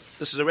Musaf.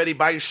 This is already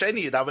by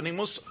Yesheni, you're davening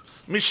Musaf.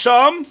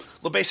 Misham,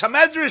 L'Beis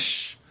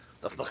HaMedrash.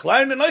 Daf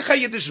Nachlein and Oicha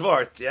Yiddish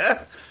Wort,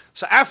 yeah?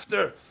 So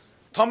after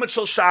Tamid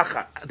Shel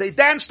Shachar, they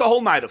danced the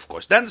whole night, of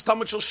course. Then it's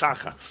Tamid Shel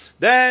Shachar.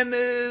 Then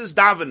is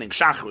davening,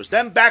 Shacharus.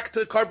 Then back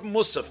to Karban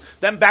Musaf.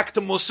 Then back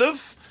to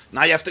Musaf.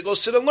 Now you have to go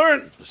sit and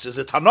learn. This is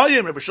the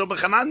Tanoim, Rabbi Shimon ben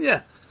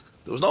Chananya.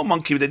 There was no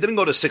monkey. They didn't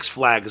go to Six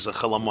Flags or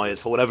Chalamoyed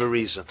for whatever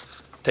reason.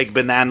 Take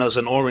bananas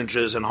and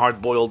oranges and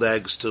hard-boiled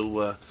eggs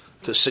to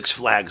Six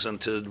Flags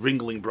and to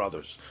Ringling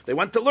Brothers. They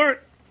went to learn.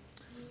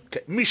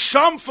 Okay.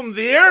 Misham, from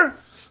there,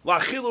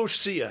 L'Achilu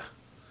Sh'siyah.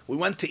 We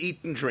went to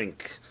eat and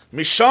drink.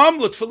 Misham,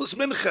 L'Tfilas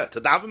Mincha,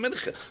 to daven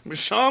Mincha.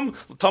 Misham,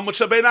 L'Talmud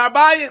Shabein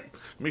Arbayim.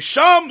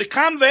 Misham,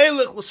 Mikan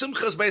Ve'elech,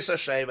 L'Simchas Beis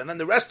Hasheva. And then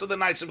the rest of the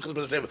night, Simchas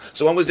Beis Hasheva.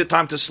 So when was the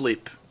time to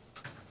sleep?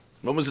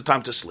 When was the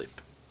time to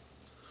sleep?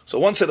 So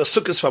once at a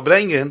Sukkos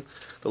Farbrengen,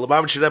 the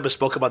Lubavitcher Rebbe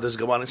spoke about this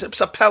Gemara. He said,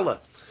 Psapella.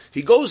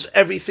 He goes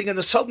everything, and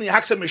then suddenly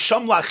Haksem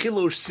Misham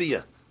L'Achilu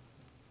Sh'siyah.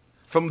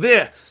 From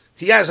there,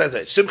 he has, I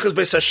say, Simchas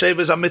Beis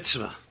Hasheva is a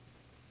mitzvah.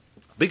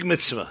 Big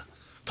mitzvah.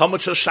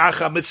 Talmud Shel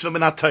Shachar, mitzvah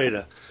min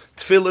ha-Torah.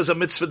 Tefillah is a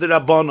mitzvah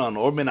d'Rabbanan,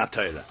 or min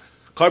ha-Torah.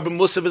 Karban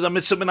Musaf is a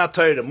mitzvah min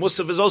ha-Torah.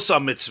 Musaf is also a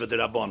mitzvah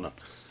d'Rabbanan.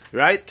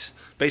 Right?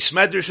 Beis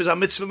Medrash is a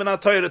mitzvah min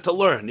ha-Torah to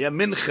learn. Yeah,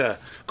 Mincha,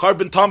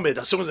 Karban Tamid.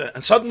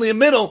 And suddenly in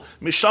the middle,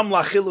 Misham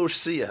L'Achilu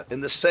Sh'siyah.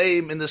 In the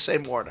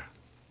same order.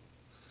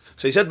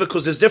 So he said,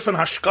 because there's different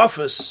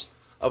hashkafas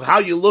of how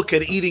you look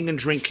at eating and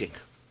drinking.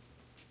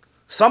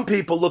 Some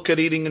people look at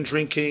eating and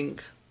drinking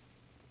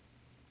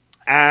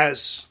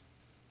as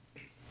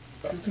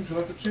how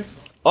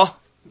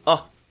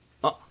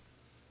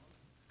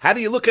do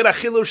you look at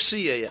Achilu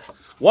Sh'siyah? Yeah.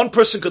 One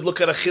person could look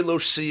at Achilu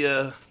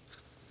Sh'siyah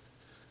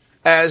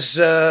as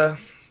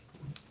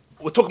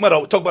we're talking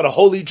about a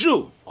holy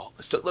Jew.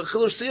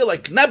 Achilu Sh'siyah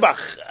like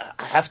Nebuch.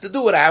 I have to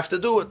do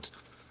it.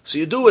 So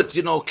you do it,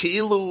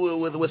 Ki'ilu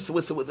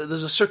with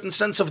there's a certain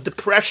sense of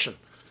depression.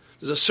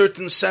 There's a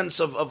certain sense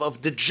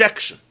of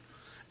dejection.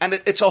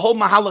 And it's a whole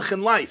mahalach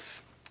in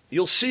life.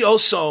 You'll see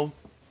also,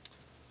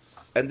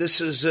 and this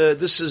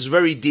is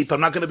very deep. I'm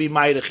not going to be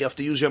ma'irich. You have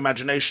to use your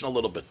imagination a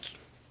little bit.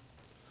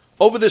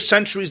 Over the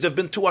centuries, there have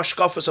been two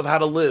ashkafas of how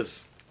to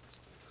live.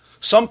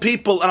 Some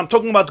people, and I'm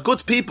talking about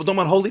good people, I'm talking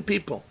about holy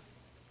people.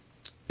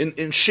 In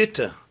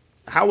Shitta,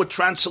 how it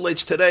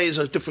translates today is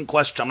a different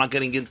question. I'm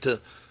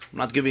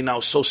not giving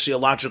now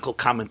sociological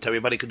commentary.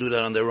 Everybody can do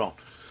that on their own.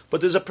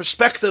 But there's a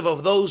perspective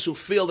of those who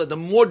feel that the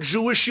more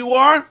Jewish you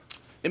are,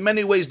 in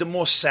many ways, the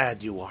more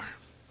sad you are.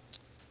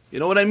 You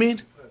know what I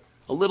mean?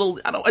 A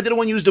little, I didn't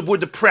want to use the word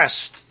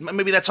depressed.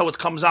 Maybe that's how it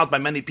comes out by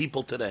many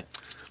people today.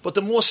 But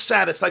the more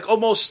sad, it's like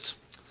almost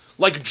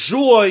Like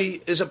joy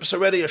is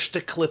already a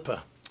shtick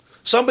klippa.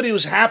 Somebody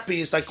who's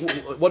happy is like,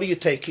 what are you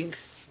taking?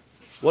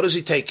 What is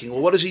he taking?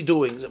 Well, what is he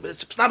doing?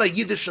 It's not a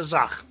Yiddish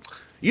zach.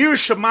 Yir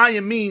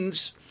Shemayim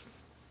means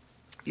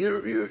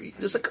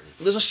there's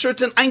a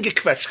certain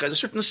eingequetschkeit, a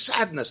certain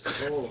sadness.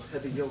 Oh,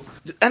 heavy yoke.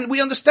 And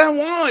we understand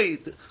why.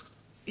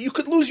 You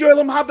could lose your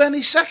Elam Haba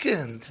any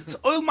second. It's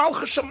oil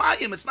malchus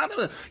Shemayim. It's not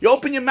you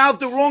open your mouth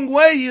the wrong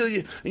way,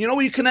 you know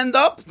where you can end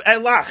up?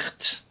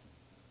 Elacht.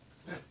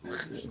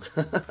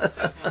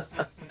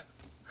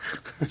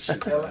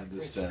 Should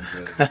understand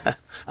that.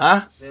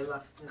 Huh?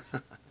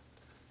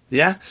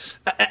 Yeah?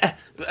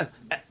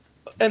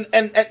 And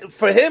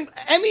for him,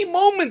 any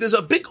moment is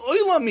a big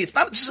oil on me. It's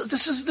not.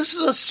 This is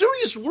a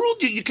serious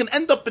world. You can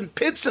end up in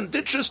pits and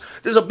ditches.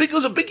 There's a big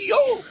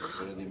yoke.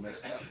 Already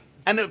messed up.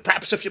 And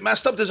perhaps if you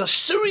messed up, there's a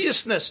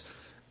seriousness.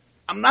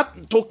 I'm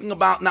not talking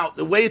about now.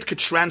 The way it could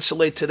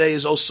translate today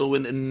is also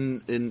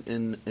in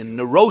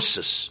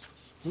neurosis,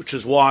 which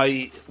is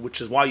why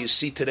you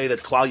see today that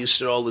Klal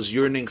Yisrael is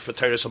yearning for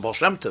Teres Baal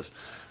Shem Tov,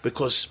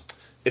 because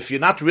if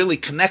you're not really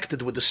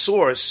connected with the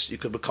source, you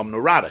could become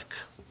neurotic,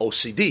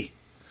 OCD.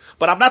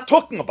 But I'm not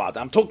talking about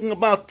that. I'm talking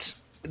about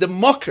the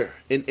mucker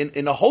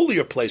in a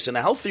holier place, in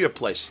a healthier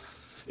place.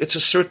 It's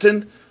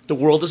the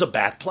world is a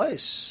bad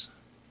place.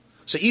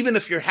 So even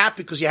if you're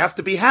happy, because you have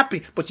to be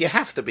happy, but you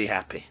have to be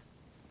happy.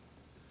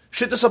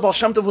 Shittas Baal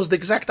Shem Tov was the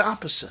exact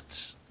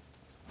opposite.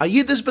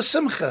 Ayid is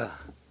besimcha.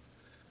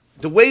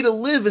 The way to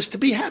live is to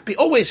be happy,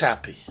 always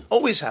happy,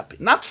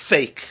 not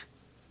fake,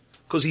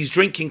 because he's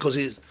drinking, because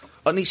he's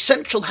an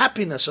essential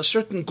happiness, a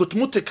certain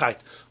gutmutigkeit,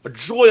 a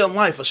joy in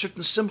life, a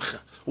certain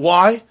simcha.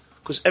 Why?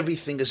 Because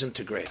everything is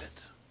integrated.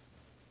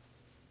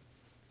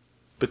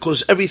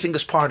 Because everything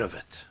is part of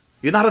it.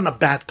 You're not in a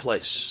bad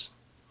place.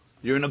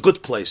 You're in a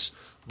good place.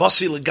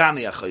 Basi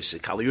legani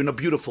achoisikala. You're in a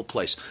beautiful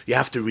place. You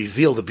have to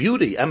reveal the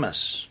beauty,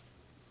 emes.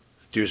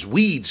 There's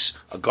weeds.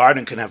 A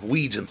garden can have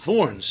weeds and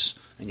thorns,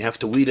 and you have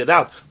to weed it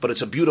out. But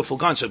it's a beautiful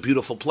garden. It's a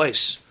beautiful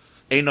place.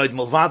 Einoid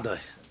milvadai.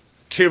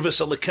 Kirvis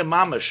alikim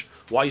mamish.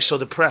 Why are you so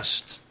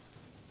depressed?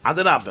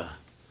 Adarabah.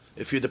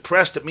 If you're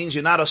depressed, it means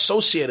you're not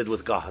associated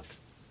with God.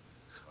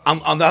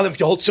 On the other, if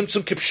you hold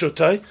Tzimtzum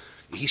Kipshutai,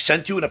 he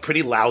sent you in a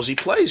pretty lousy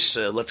place.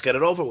 Let's get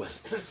it over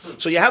with.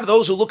 So you have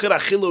those who look at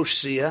Achilul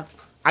Shia.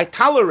 I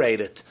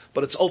tolerate it,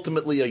 but it's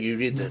ultimately a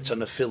Yerida. It's a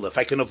Nefillah. If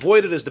I can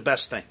avoid it, is the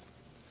best thing.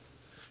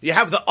 You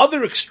have the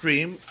other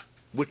extreme,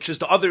 which is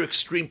the other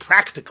extreme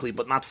practically,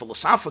 but not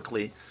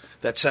philosophically,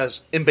 that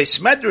says, in Beis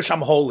Medrash,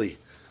 I'm holy.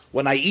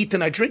 When I eat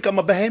and I drink, I'm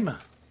a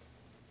behemoth.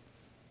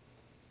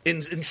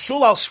 In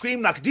shul, I'll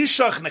scream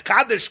nakdishach,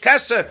 nekadesh,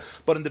 keser,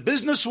 but in the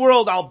business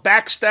world, I'll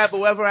backstab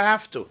whoever I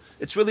have to.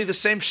 It's really the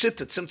same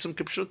shit. It's Tzimtzum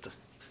Kipshuta.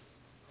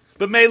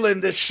 But Mela in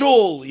the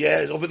shul,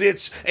 yeah, over there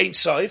it's ain't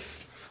safe.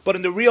 But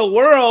in the real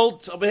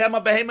world, I'll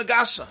behema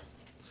gasa.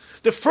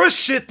 The first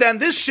shit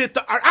and this shit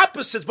are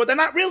opposites, but they're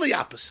not really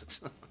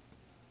opposites.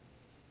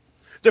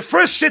 The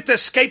first shit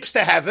escapes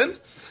to heaven,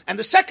 and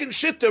the second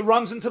shit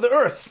runs into the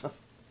earth.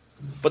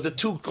 But the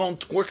two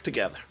don't work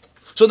together.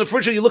 So in the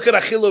first shit, you look at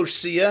Achilul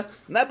Shia,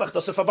 Nebach,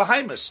 das ist a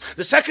Bahamas.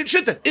 The second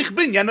shit, ich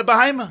bin jene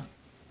Bahama.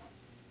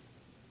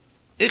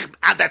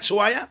 That's who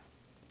I am.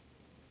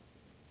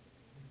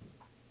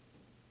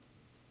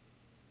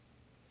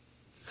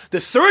 The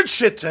third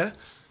shitta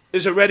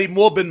is already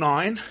more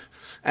benign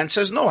and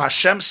says, no,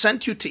 Hashem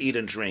sent you to eat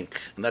and drink.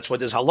 And that's why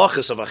there's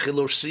halachas of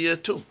Achilul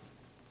Shia too.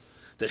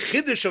 The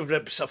Chiddush of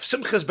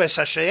Simchas Beis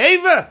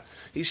HaShe'eva,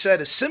 he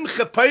said,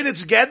 Simcha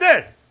Peiritz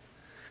Geder.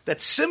 That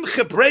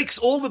Simcha breaks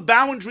all the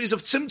boundaries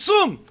of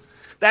Tzimtzum.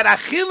 That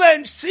Achila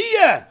and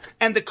Shia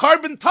and the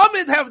carbon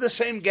tamid have the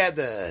same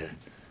Geder.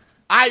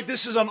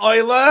 This is an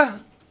oila,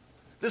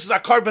 this is a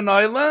carbon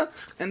oila,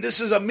 and this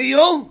is a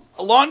meal,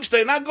 a lunch.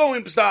 They're not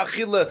going B'sta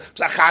Achila,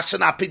 B'sta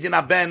Chasana,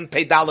 Pidina Ben,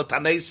 Peidala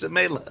Tanes,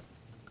 Mela.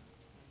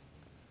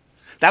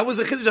 That was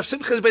the Chiddush of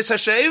Simchas Beis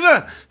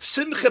HaShe'eva.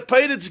 Simcha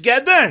Peiritz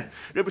Geder.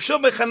 Rabbi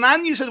Shlomo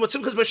Chananya said what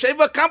Simchas Beis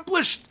HaShe'eva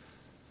accomplished.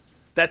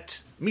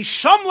 That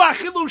Misham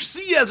La'Achilul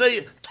Shia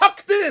is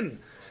tucked in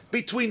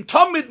between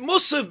Tamid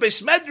Musaf,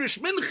 Beis Medrash,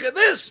 Mincha.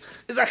 This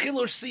is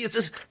Achilul Shia.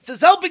 It's a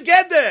Zelbe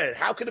Geder.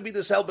 How can it be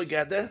the Zelbe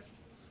Geder?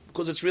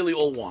 Because it's really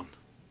all one.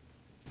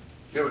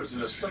 Yeah, but it's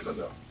in a sukkah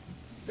though.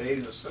 They ate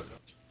in a sukkah.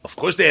 Of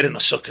course they ate in a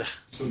sukkah.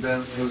 So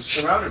then it was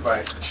surrounded by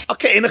it.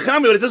 Okay, in a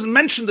Chanami, but it doesn't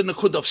mention the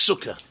Nakud of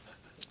sukkah.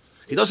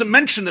 He doesn't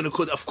mention the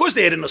Nakud. Of course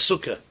they ate in a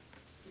sukkah.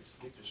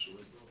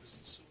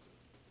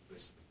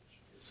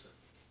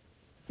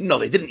 No,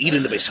 they didn't eat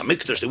in the Beis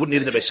Hamikdash. They wouldn't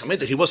eat in the Beis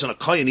Hamikdash. He wasn't a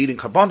kohen eating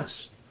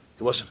karbanos.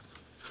 He wasn't.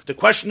 The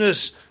question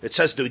is, it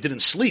says that he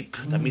didn't sleep.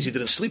 That means he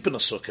didn't sleep in a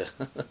sukkah.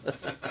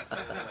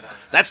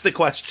 That's the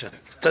question.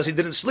 It says he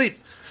didn't sleep.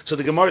 So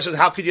the Gemara says,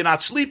 how could you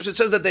not sleep? So it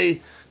says that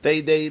they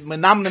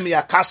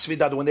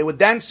when they were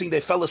dancing, they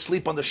fell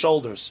asleep on the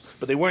shoulders.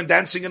 But they weren't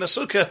dancing in a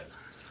sukkah.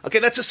 Okay,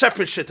 that's a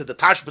separate shit that the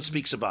Tashbet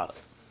speaks about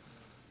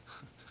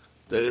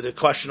it. The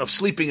question of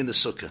sleeping in the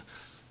sukkah.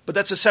 But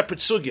that's a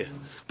separate sugya.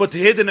 But the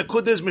hidden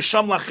akud is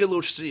misham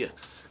lachilul sh'tziyah.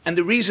 And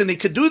the reason he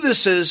could do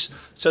this says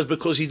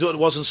because he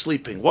wasn't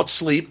sleeping. What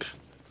sleep?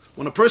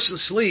 When a person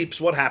sleeps,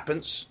 what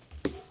happens?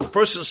 A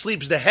person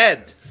sleeps, the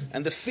head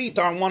and the feet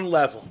are on one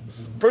level.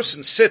 A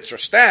person sits or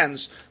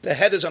stands, the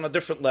head is on a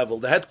different level.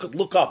 The head could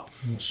look up.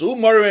 When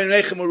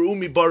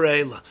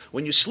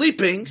you're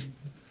sleeping,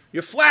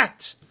 you're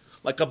flat.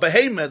 Like a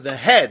behemoth, the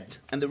head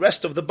and the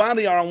rest of the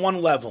body are on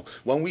one level.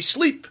 When we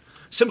sleep,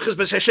 there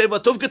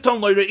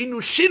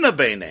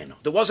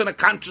wasn't a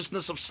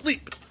consciousness of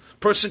sleep. A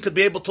person could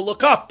be able to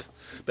look up.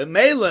 But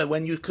Mela,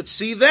 when you could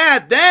see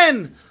that,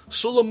 then and the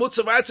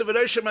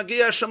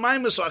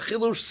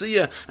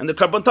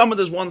Karban Tamid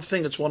is one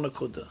thing, it's one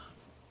akuda.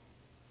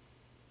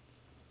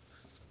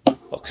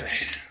 Okay.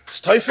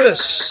 It's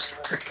Typhus.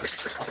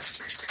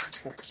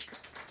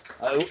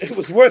 It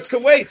was worth to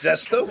wait,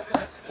 Zesto.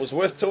 It was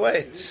worth to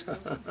wait.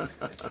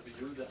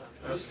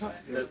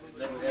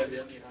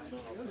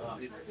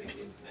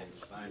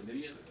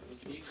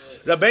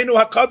 Rabbeinu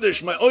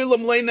HaKadosh, my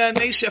oilam leina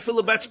neisi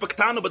afilu bet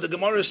spektana, but the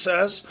Gemara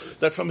says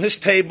that from his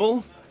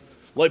table,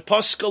 loy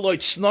paska, loy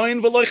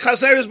tznoin, v'loy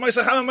chazer is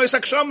moisacham and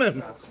moisak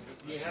shamim.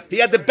 He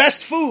had the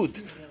best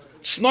food.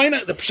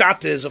 Tznoin, the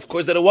pshat is, of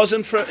course, that it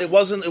wasn't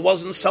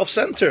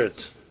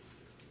self-centered.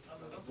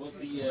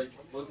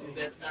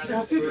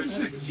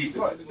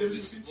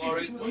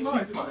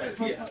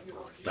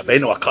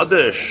 Rabbeinu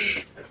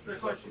HaKadosh.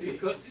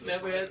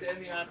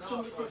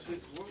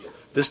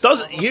 This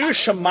doesn't. Here,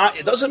 Shema.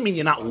 It doesn't mean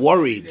you're not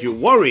worried. You're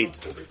worried,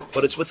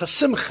 but it's with a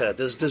simcha.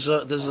 There's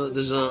a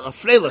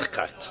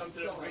freilichkeit.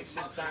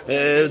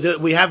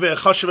 We have a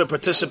chashuva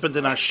participant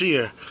in our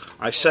shir.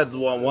 I said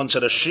once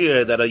at a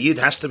shir that a yid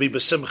has to be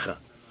besimcha.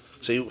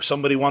 So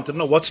somebody wanted to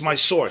know what's my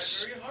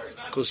source,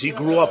 because he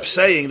grew up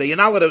saying that you're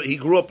not allowed to, he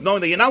grew up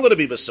knowing that you're not allowed to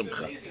be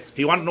besimcha.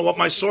 He wanted to know what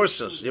my source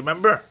is. You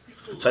remember?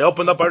 So I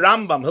opened up a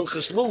Rambam,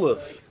 Hilchis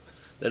Lulav.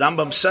 The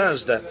Rambam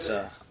says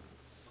that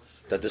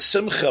the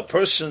simcha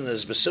person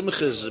is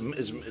besimcha is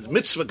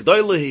mitzvah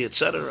gdoilahi,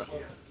 etc.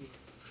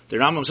 The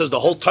Rambam says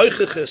the whole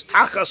teichich is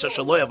tachas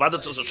hashaloy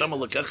avadatos Hashem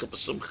alekecha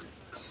besimcha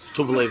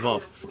tuv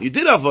levav. You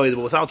did avoid it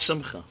without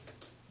simcha,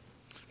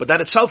 but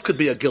that itself could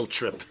be a guilt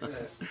trip.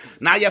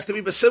 Now you have to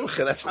be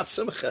besimcha. That's not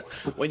simcha.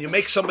 When you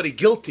make somebody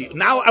guilty,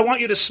 now I want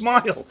you to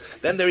smile.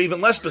 Then they're even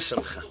less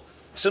besimcha.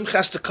 Simcha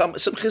has to come.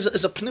 Simcha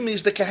is a pnimi,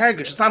 is the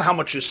kahergish. It's not how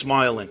much you're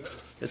smiling.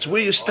 It's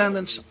where you stand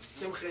and...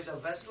 Simcha is a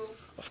vessel?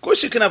 Of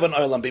course you can have an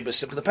oil and be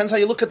besimcha. Depends how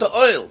you look at the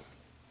oil.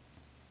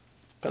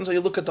 Depends how you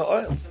look at the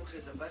oil. Simcha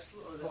is a vessel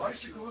or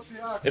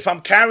if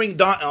I'm carrying...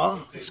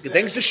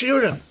 Thanks to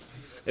Shirin.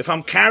 If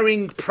I'm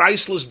carrying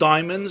priceless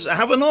diamonds, I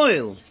have an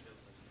oil.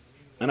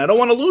 And I don't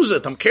want to lose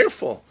it. I'm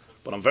careful.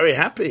 But I'm very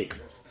happy.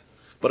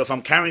 But if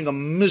I'm carrying a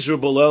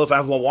miserable oil, if I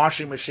have a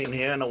washing machine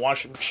here and a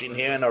washing machine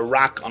here and a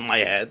rack on my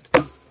head,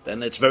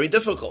 then it's very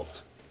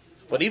difficult.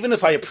 But even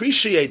if I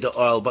appreciate the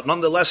oil, but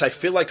nonetheless I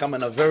feel like I'm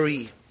in a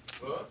very...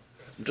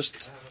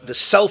 the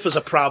self is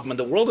a problem and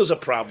the world is a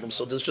problem,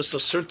 so there's just a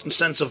certain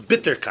sense of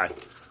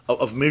bitterkeit,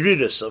 of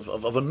meritus,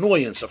 of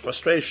annoyance, of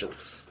frustration.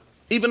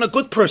 Even a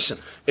good person,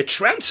 it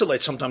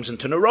translates sometimes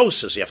into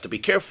neurosis. You have to be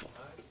careful.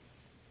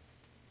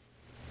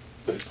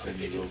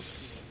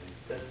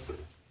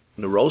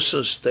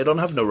 Neurosis? They don't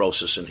have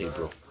neurosis in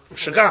Hebrew.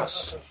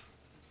 Shagas.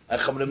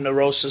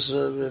 Neurosis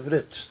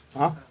ivrit.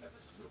 Huh?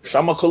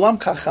 Shama kulam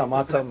kacha,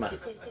 matama.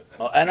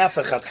 And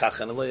afachat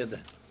kacha, and a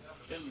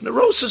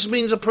neurosis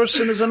means a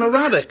person is a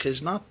neurotic.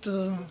 Is not.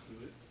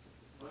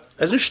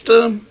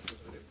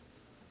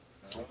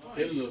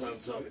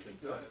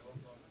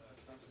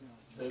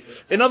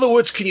 In other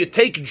words, can you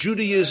take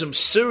Judaism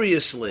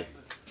seriously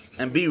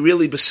and be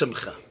really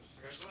besimcha?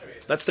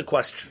 That's the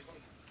question.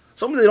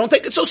 Some they don't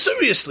take it so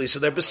seriously, so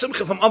they're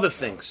besimcha from other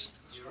things.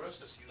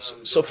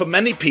 So for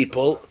many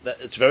people,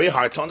 it's very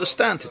hard to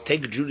understand, to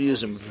take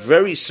Judaism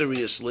very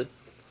seriously.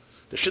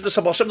 The Shidduch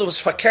HaBaal Shem Tov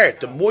was fakert.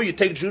 The more you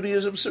take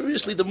Judaism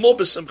seriously, the more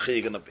besimcha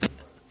you're going to be.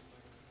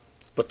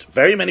 But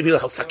very many people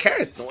have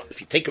fakert.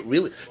 If you take it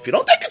really, if you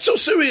don't take it so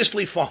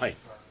seriously, fine.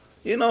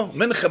 You know,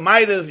 mincha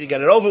ma'ariv, you get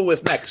it over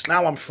with, next.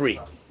 Now I'm free.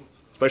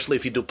 Especially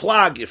if you do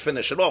plag, you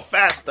finish it off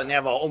fast, and you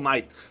have a whole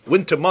night.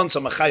 Winter months,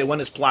 I'm a chaya, when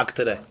is plag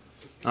today?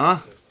 Huh?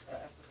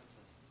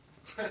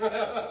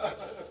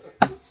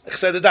 Ich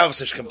said the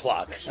Davosish can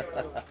plag.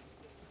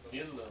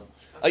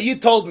 He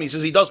told me, he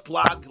says he does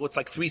plag, it's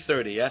like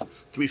 3:30, yeah?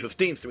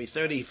 3:15,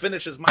 3:30, he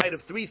finishes might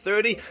of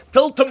 3:30,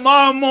 till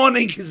tomorrow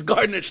morning he's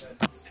garnished.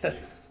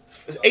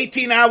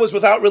 18 hours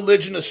without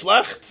religion is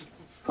schlecht.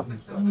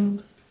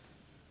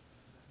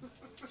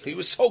 He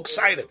was so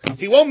excited.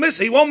 He won't miss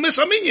a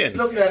minyan.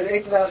 looking at it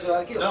 18 hours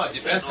without guilt. No, it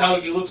depends how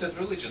you look at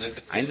religion. If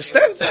it's I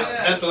understand a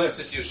mental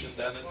institution,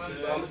 then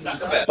it's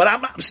not bad.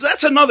 But so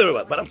that's another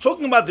one. But I'm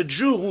talking about the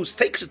Jew who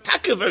takes a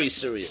taka very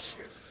serious.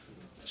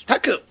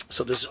 Taka.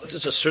 So there's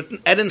a certain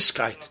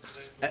edenskite.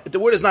 The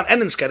word is not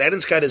edenskite.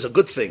 Edenskite is a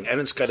good thing.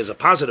 Edenskite is a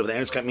positive thing.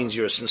 Edenskite means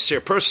you're a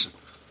sincere person.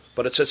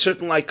 But it's a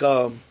certain like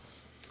a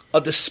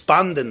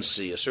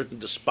despondency, a certain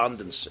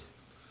despondency.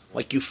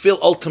 Like you feel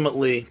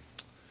ultimately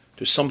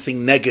there's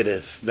something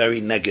negative,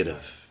 very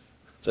negative.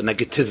 It's a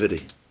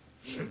negativity.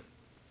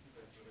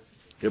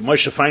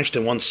 Moshe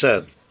Feinstein once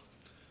said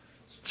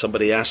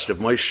somebody asked Rav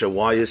Moshe,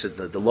 why is it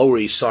that the Lower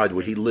East Side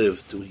where he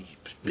lived,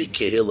 big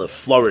kehillah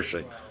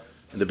flourishing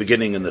in the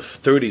beginning, in the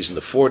 30s and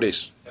the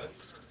 40s,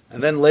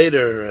 and then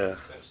later,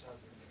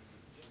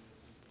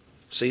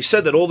 so he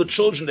said that all the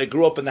children, they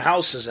grew up in the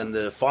houses, and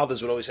the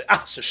fathers would always say,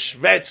 so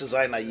Shvetz is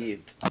ein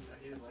Yid.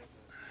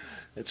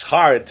 It's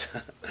hard.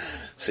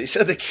 So he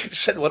said, the kid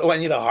said, what do I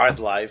need a hard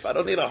life? I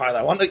don't need a hard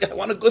life. I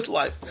want a good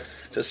life.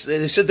 So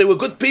he said they were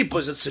good people.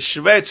 He said,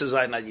 Shvetz is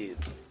ein Yid.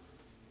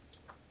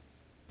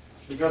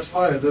 He got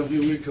fired every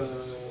week.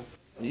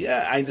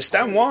 Yeah, I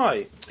understand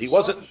why. He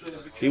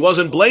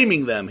wasn't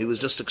blaming them. He was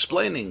just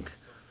explaining.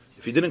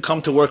 If you didn't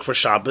come to work for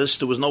Shabbos,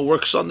 there was no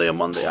work Sunday or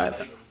Monday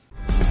either.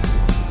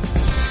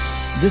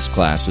 This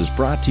class is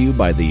brought to you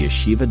by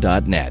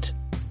theyeshiva.net.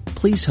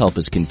 Please help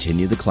us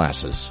continue the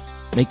classes.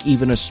 Make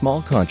even a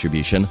small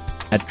contribution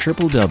at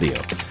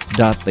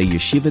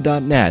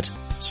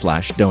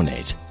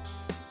www.theyeshiva.net/donate.